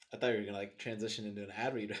 I thought you were gonna like transition into an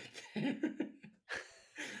ad read right there.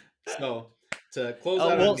 So to close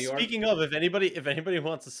out on Well, New York, speaking of, if anybody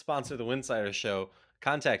wants to sponsor the Winsider Show,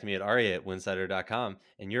 contact me at ari@winsider.com,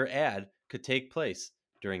 and your ad could take place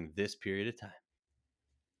during this period of time.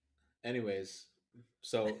 anyways,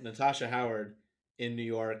 so Natasha Howard in New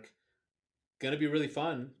York, gonna be really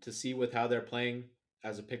fun to see with how they're playing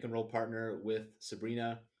as a pick and roll partner with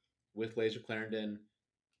Sabrina, with Laser Clarendon,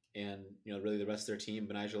 and really the rest of their team,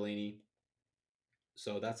 Benijah Laney.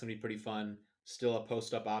 So that's gonna be pretty fun. Still a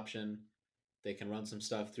post up option. They can run some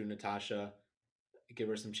stuff through Natasha, give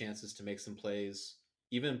her some chances to make some plays,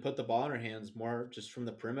 even put the ball in her hands more just from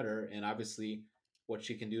the perimeter, and obviously what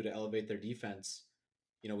she can do to elevate their defense.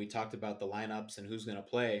 We talked about the lineups and who's going to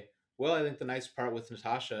play. Well, I think the nice part with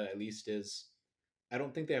Natasha, at least, is I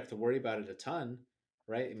don't think they have to worry about it a ton,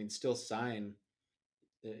 right? I mean, still sign.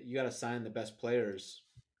 You got to sign the best players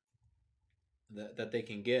that they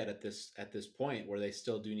can get at this point, where they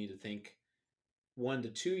still do need to think 1 to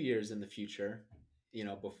 2 years in the future,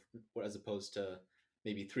 as opposed to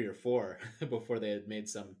maybe 3 or 4 before they had made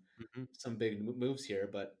some Mhm. some big moves here.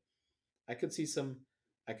 But I could see some,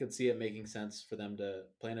 I could see it making sense for them to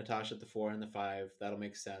play Natasha at the 4 and the 5. That'll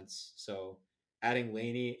make sense. So adding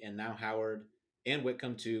Laney and now Howard and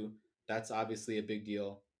Whitcomb too, that's obviously a big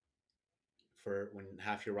deal for when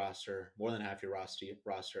half your roster, more than half your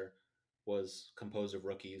roster was composed of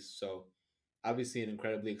rookies. So obviously an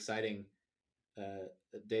incredibly exciting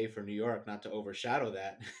day for New York, not to overshadow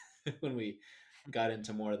that when we got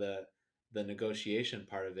into more the negotiation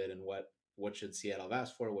part of it and what should Seattle have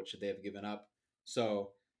asked for, what should they have given up.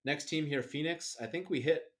 So next team here, Phoenix. I think we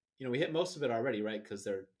hit we hit most of it already, right? Because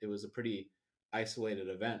it was a pretty isolated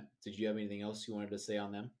event. Did you have anything else you wanted to say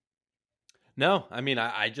on them? No, I mean,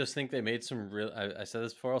 I just think they made some real. I said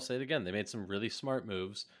this before. I'll say it again. They made some really smart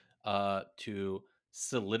moves to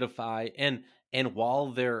solidify and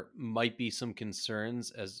while there might be some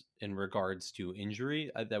concerns as in regards to injury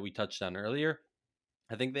that we touched on earlier,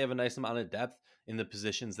 I think they have a nice amount of depth in the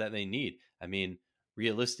positions that they need. I mean,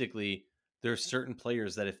 realistically, there's certain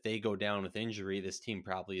players that if they go down with injury, this team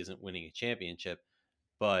probably isn't winning a championship.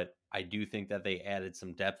 But I do think that they added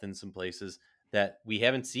some depth in some places that we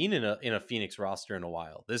haven't seen in a Phoenix roster in a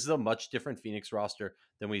while. This is a much different Phoenix roster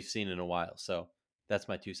than we've seen in a while. So that's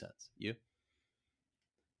my 2 cents. You?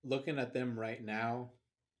 Looking at them right now,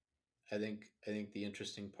 I think the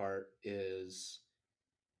interesting part is,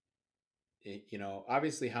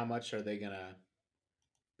 obviously how much are they gonna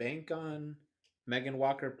bank on Megan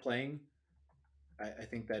Walker playing? I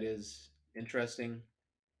think that is interesting.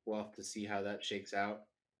 We'll have to see how that shakes out.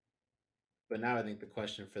 But now I think the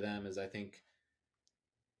question for them is, I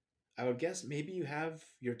would guess maybe you have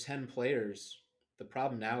your 10 players. The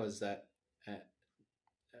problem now is that,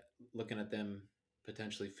 looking at them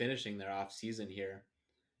potentially finishing their off season here,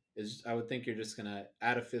 is I would think you're just going to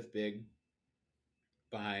add a fifth big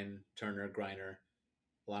behind Turner, Griner,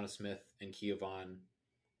 Alana Smith, and Kia Vaughn.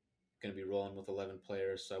 Going to be rolling with 11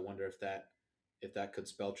 players. So I wonder if that could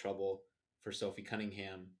spell trouble for Sophie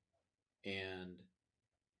Cunningham. And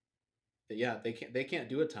yeah, they can't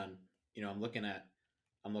do a ton. I'm looking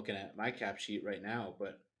at my cap sheet right now,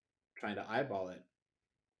 but trying to eyeball it.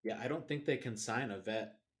 Yeah, I don't think they can sign a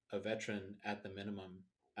veteran at their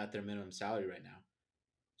minimum salary right now.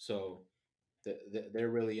 So they're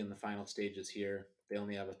really in the final stages here. They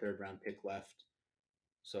only have a third round pick left,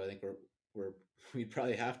 so I think we're we'd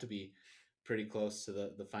probably have to be pretty close to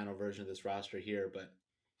the final version of this roster here. But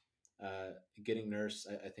getting Nurse,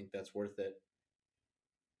 I think that's worth it.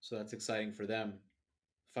 So that's exciting for them.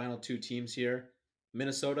 Final two teams here.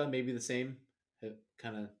 Minnesota, maybe the same.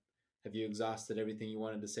 Kind of, have you exhausted everything you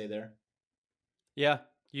wanted to say there? Yeah,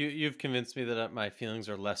 you've convinced me that my feelings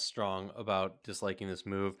are less strong about disliking this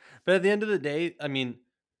move. But at the end of the day, I mean,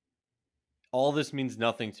 all this means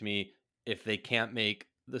nothing to me if they can't make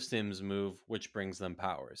the Sims move, which brings them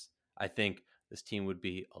Powers. I think this team would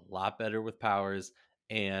be a lot better with Powers.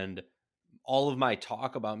 And all of my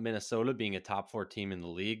talk about Minnesota being a top 4 team in the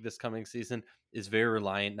league this coming season is very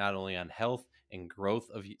reliant not only on health and growth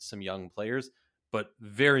of some young players, but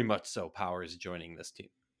very much so Powers joining this team.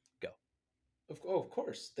 Go. Of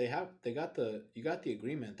course, you got the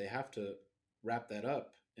agreement. They have to wrap that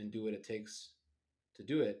up and do what it takes to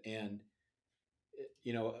do it. And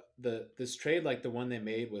this trade, like the one they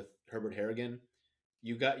made with Herbert Harrigan,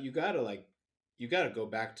 you got to go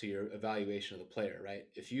back to your evaluation of the player, right?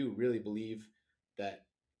 If you really believe that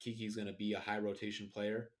Kiki's going to be a high rotation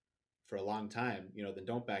player for a long time, then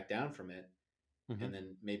don't back down from it. Mm-hmm. And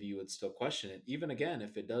then maybe you would still question it, even again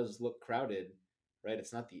if it does look crowded, right?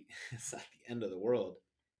 It's not the it's not the end of the world,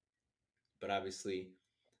 but obviously,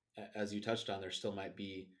 as you touched on, there still might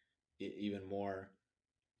be even more,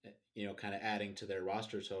 kind of adding to their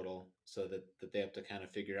roster total, so that they have to kind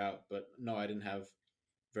of figure out. But no, I didn't have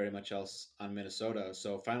very much else on Minnesota.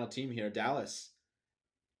 So final team here, Dallas.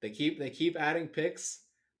 They keep adding picks.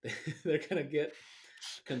 They're gonna get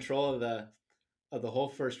control of the whole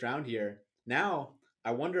first round here. Now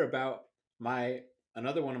I wonder about my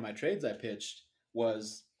another one of my trades I pitched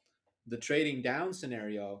was the trading down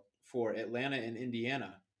scenario for Atlanta and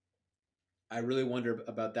Indiana. I really wonder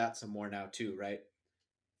about that some more now too, right?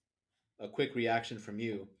 A quick reaction from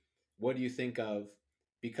you. What do you think of,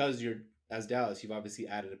 because you're, as Dallas, you've obviously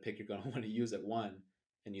added a pick you're going to want to use at 1,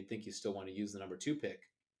 and you think you still want to use the number 2 pick.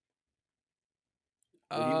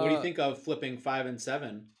 What do you Uh, think of flipping 5 and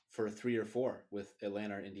 7 for 3 or 4 with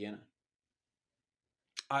Atlanta or Indiana?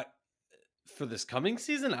 I for this coming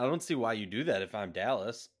season, I don't see why you do that if I'm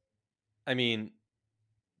Dallas. I mean,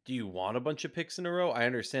 do you want a bunch of picks in a row? I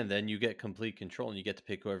understand. Then you get complete control and you get to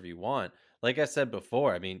pick whoever you want. Like I said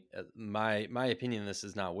before, I mean, my opinion on this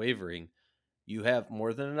is not wavering. You have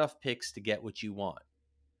more than enough picks to get what you want.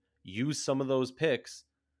 Use some of those picks,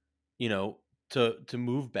 you know, to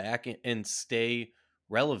move back and stay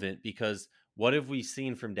relevant. Because what have we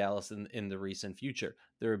seen from Dallas in the recent future?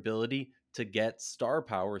 Their ability to get star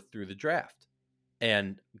power through the draft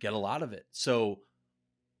and get a lot of it. So,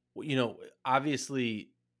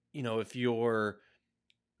 obviously, if you're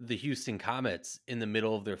the Houston Comets in the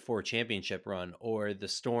middle of their 4 championship run, or the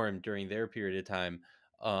Storm during their period of time,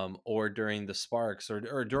 or during the Sparks,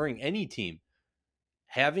 or during any team,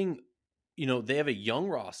 having, they have a young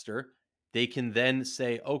roster they can then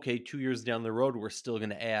say, okay, 2 years down the road, we're still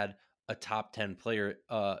going to add a top 10 player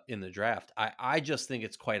in the draft. I just think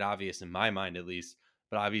it's quite obvious in my mind, at least.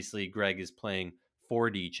 But obviously, Greg is playing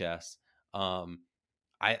 4D chess. Um,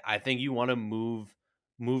 I think you want to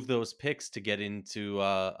move those picks to get into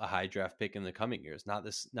a high draft pick in the coming years. Not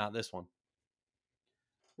this one.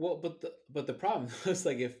 Well, but the problem is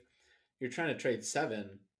like if you're trying to trade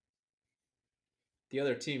 7, the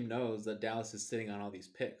other team knows that Dallas is sitting on all these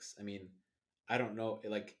picks. I mean, I don't know,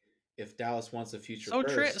 like if Dallas wants a future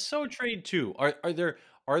first. So trade two. Are there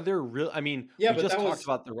real? I mean, Yeah, we but just that talked was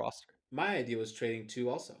about the roster. my idea was trading 2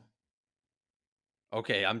 also.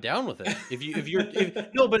 Okay, I'm down with it.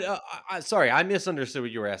 If no, but sorry, I misunderstood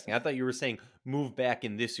what you were asking. I thought you were saying move back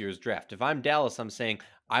in this year's draft. If I'm Dallas, I'm saying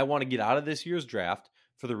I want to get out of this year's draft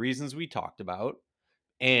for the reasons we talked about,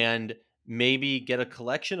 and maybe get a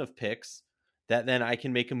collection of picks that then I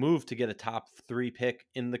can make a move to get a top 3 pick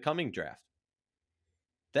in the coming draft.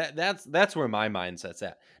 That's where my mindset's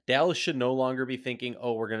at. Dallas should no longer be thinking,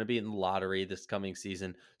 "Oh, we're going to be in the lottery this coming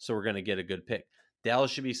season, so we're going to get a good pick."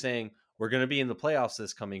 Dallas should be saying, "We're going to be in the playoffs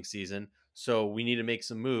this coming season, so we need to make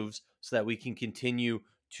some moves so that we can continue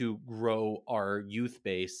to grow our youth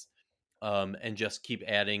base, and just keep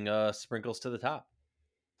adding sprinkles to the top."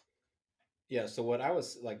 Yeah, so what I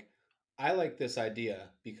was like, I like this idea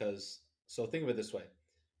because, so think of it this way.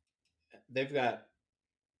 They've got,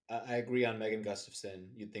 I agree on Megan Gustafson.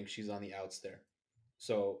 You'd think she's on the outs there.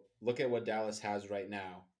 So look at what Dallas has right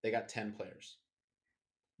now. They got 10 players.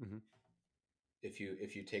 Mm-hmm. If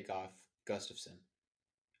you take off Gustafson,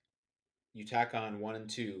 you tack on 1 and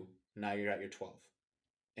 2, now you're at your 12.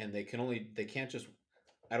 And they can't just,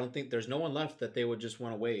 I don't think there's no one left that they would just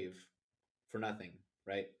want to waive for nothing,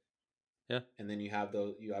 right? Yeah. And then you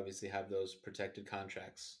obviously have those protected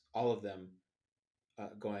contracts, all of them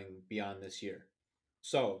going beyond this year.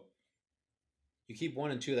 So you keep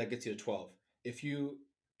 1 and 2, that gets you to 12. If you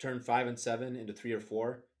turn 5 and 7 into 3 or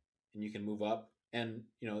 4, and you can move up, and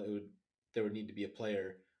there would need to be a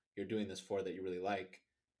player you're doing this for that you really like.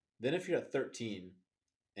 Then if you're at 13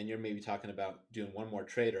 and you're maybe talking about doing one more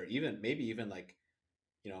trade, or even like,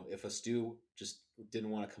 if a Stu just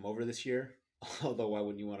didn't want to come over this year, although why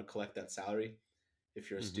wouldn't you want to collect that salary if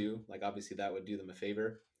you're a Mm-hmm. Stu? Like obviously that would do them a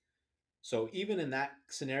favor. So even in that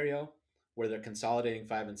scenario where they're consolidating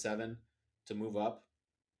 5 and 7 to move up,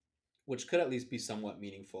 which could at least be somewhat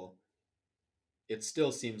meaningful, it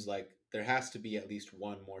still seems like there has to be at least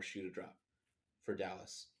one more shoe to drop for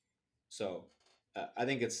Dallas. So I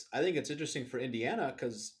think it's interesting for Indiana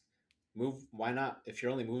because move why not, if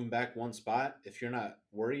you're only moving back one spot, if you're not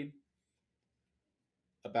worried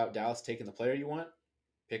about Dallas taking the player you want,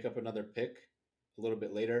 pick up another pick a little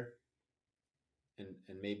bit later, and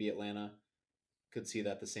maybe Atlanta could see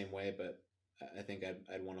that the same way, but I think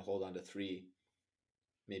I'd want to hold on to 3,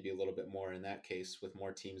 maybe a little bit more in that case with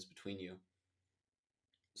more teams between you.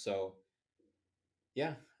 So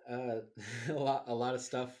yeah, uh, a lot of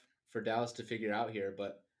stuff for Dallas to figure out here,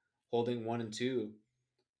 but holding 1 and 2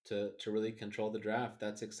 to really control the draft,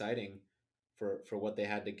 that's exciting for what they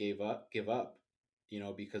had to give up.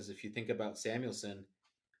 Because if you think about Samuelson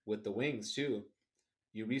with the Wings too,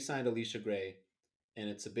 you re-signed Alicia Gray, and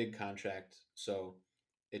it's a big contract, so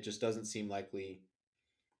it just doesn't seem likely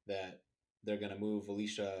that they're going to move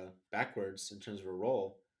Alicia backwards in terms of a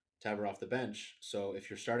role to have her off the bench. So if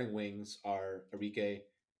your starting wings are Arike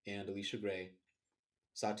and Alicia Gray,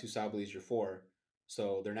 Satu Sabali is your 4.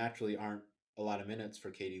 So there naturally aren't a lot of minutes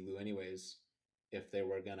for Katie Lou, anyways, if they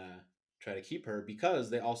were going to try to keep her, because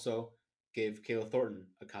they also gave Kayla Thornton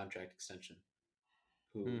a contract extension,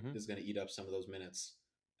 who Mm-hmm. is going to eat up some of those minutes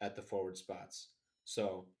at the forward spots.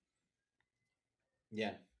 So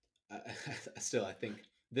yeah, still, I think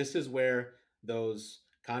this is where those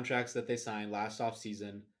contracts that they signed last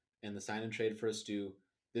offseason and the sign and trade for a Stu,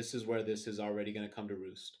 this is where this is already going to come to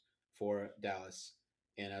roost for Dallas.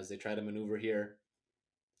 And as they try to maneuver here,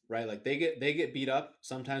 right, like they get beat up,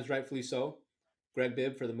 sometimes rightfully so. Greg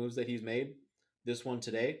Bibb for the moves that he's made. This one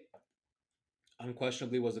today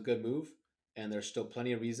unquestionably was a good move, and there's still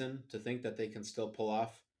plenty of reason to think that they can still pull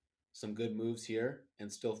off some good moves here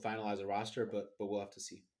and still finalize a roster, but we'll have to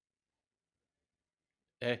see.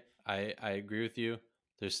 Hey, I agree with you.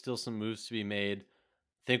 There's still some moves to be made.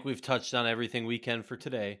 Think we've touched on everything we can for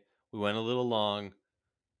today. We went a little long.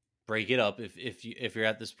 Break it up if you're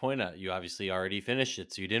at this point. You obviously already finished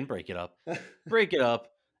it, so you didn't break it up. Break it up.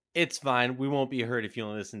 It's fine. We won't be hurt if you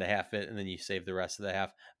only listen to half it and then you save the rest of the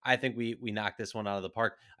half. I think we knocked this one out of the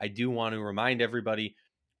park. I do want to remind everybody,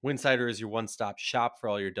 Winsider is your one-stop shop for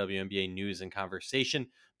all your WNBA news and conversation.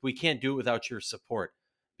 But we can't do it without your support,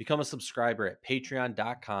 Become a subscriber at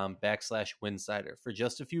patreon.com/winsider. For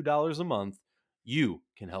just a few dollars a month, you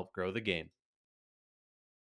can help grow the game.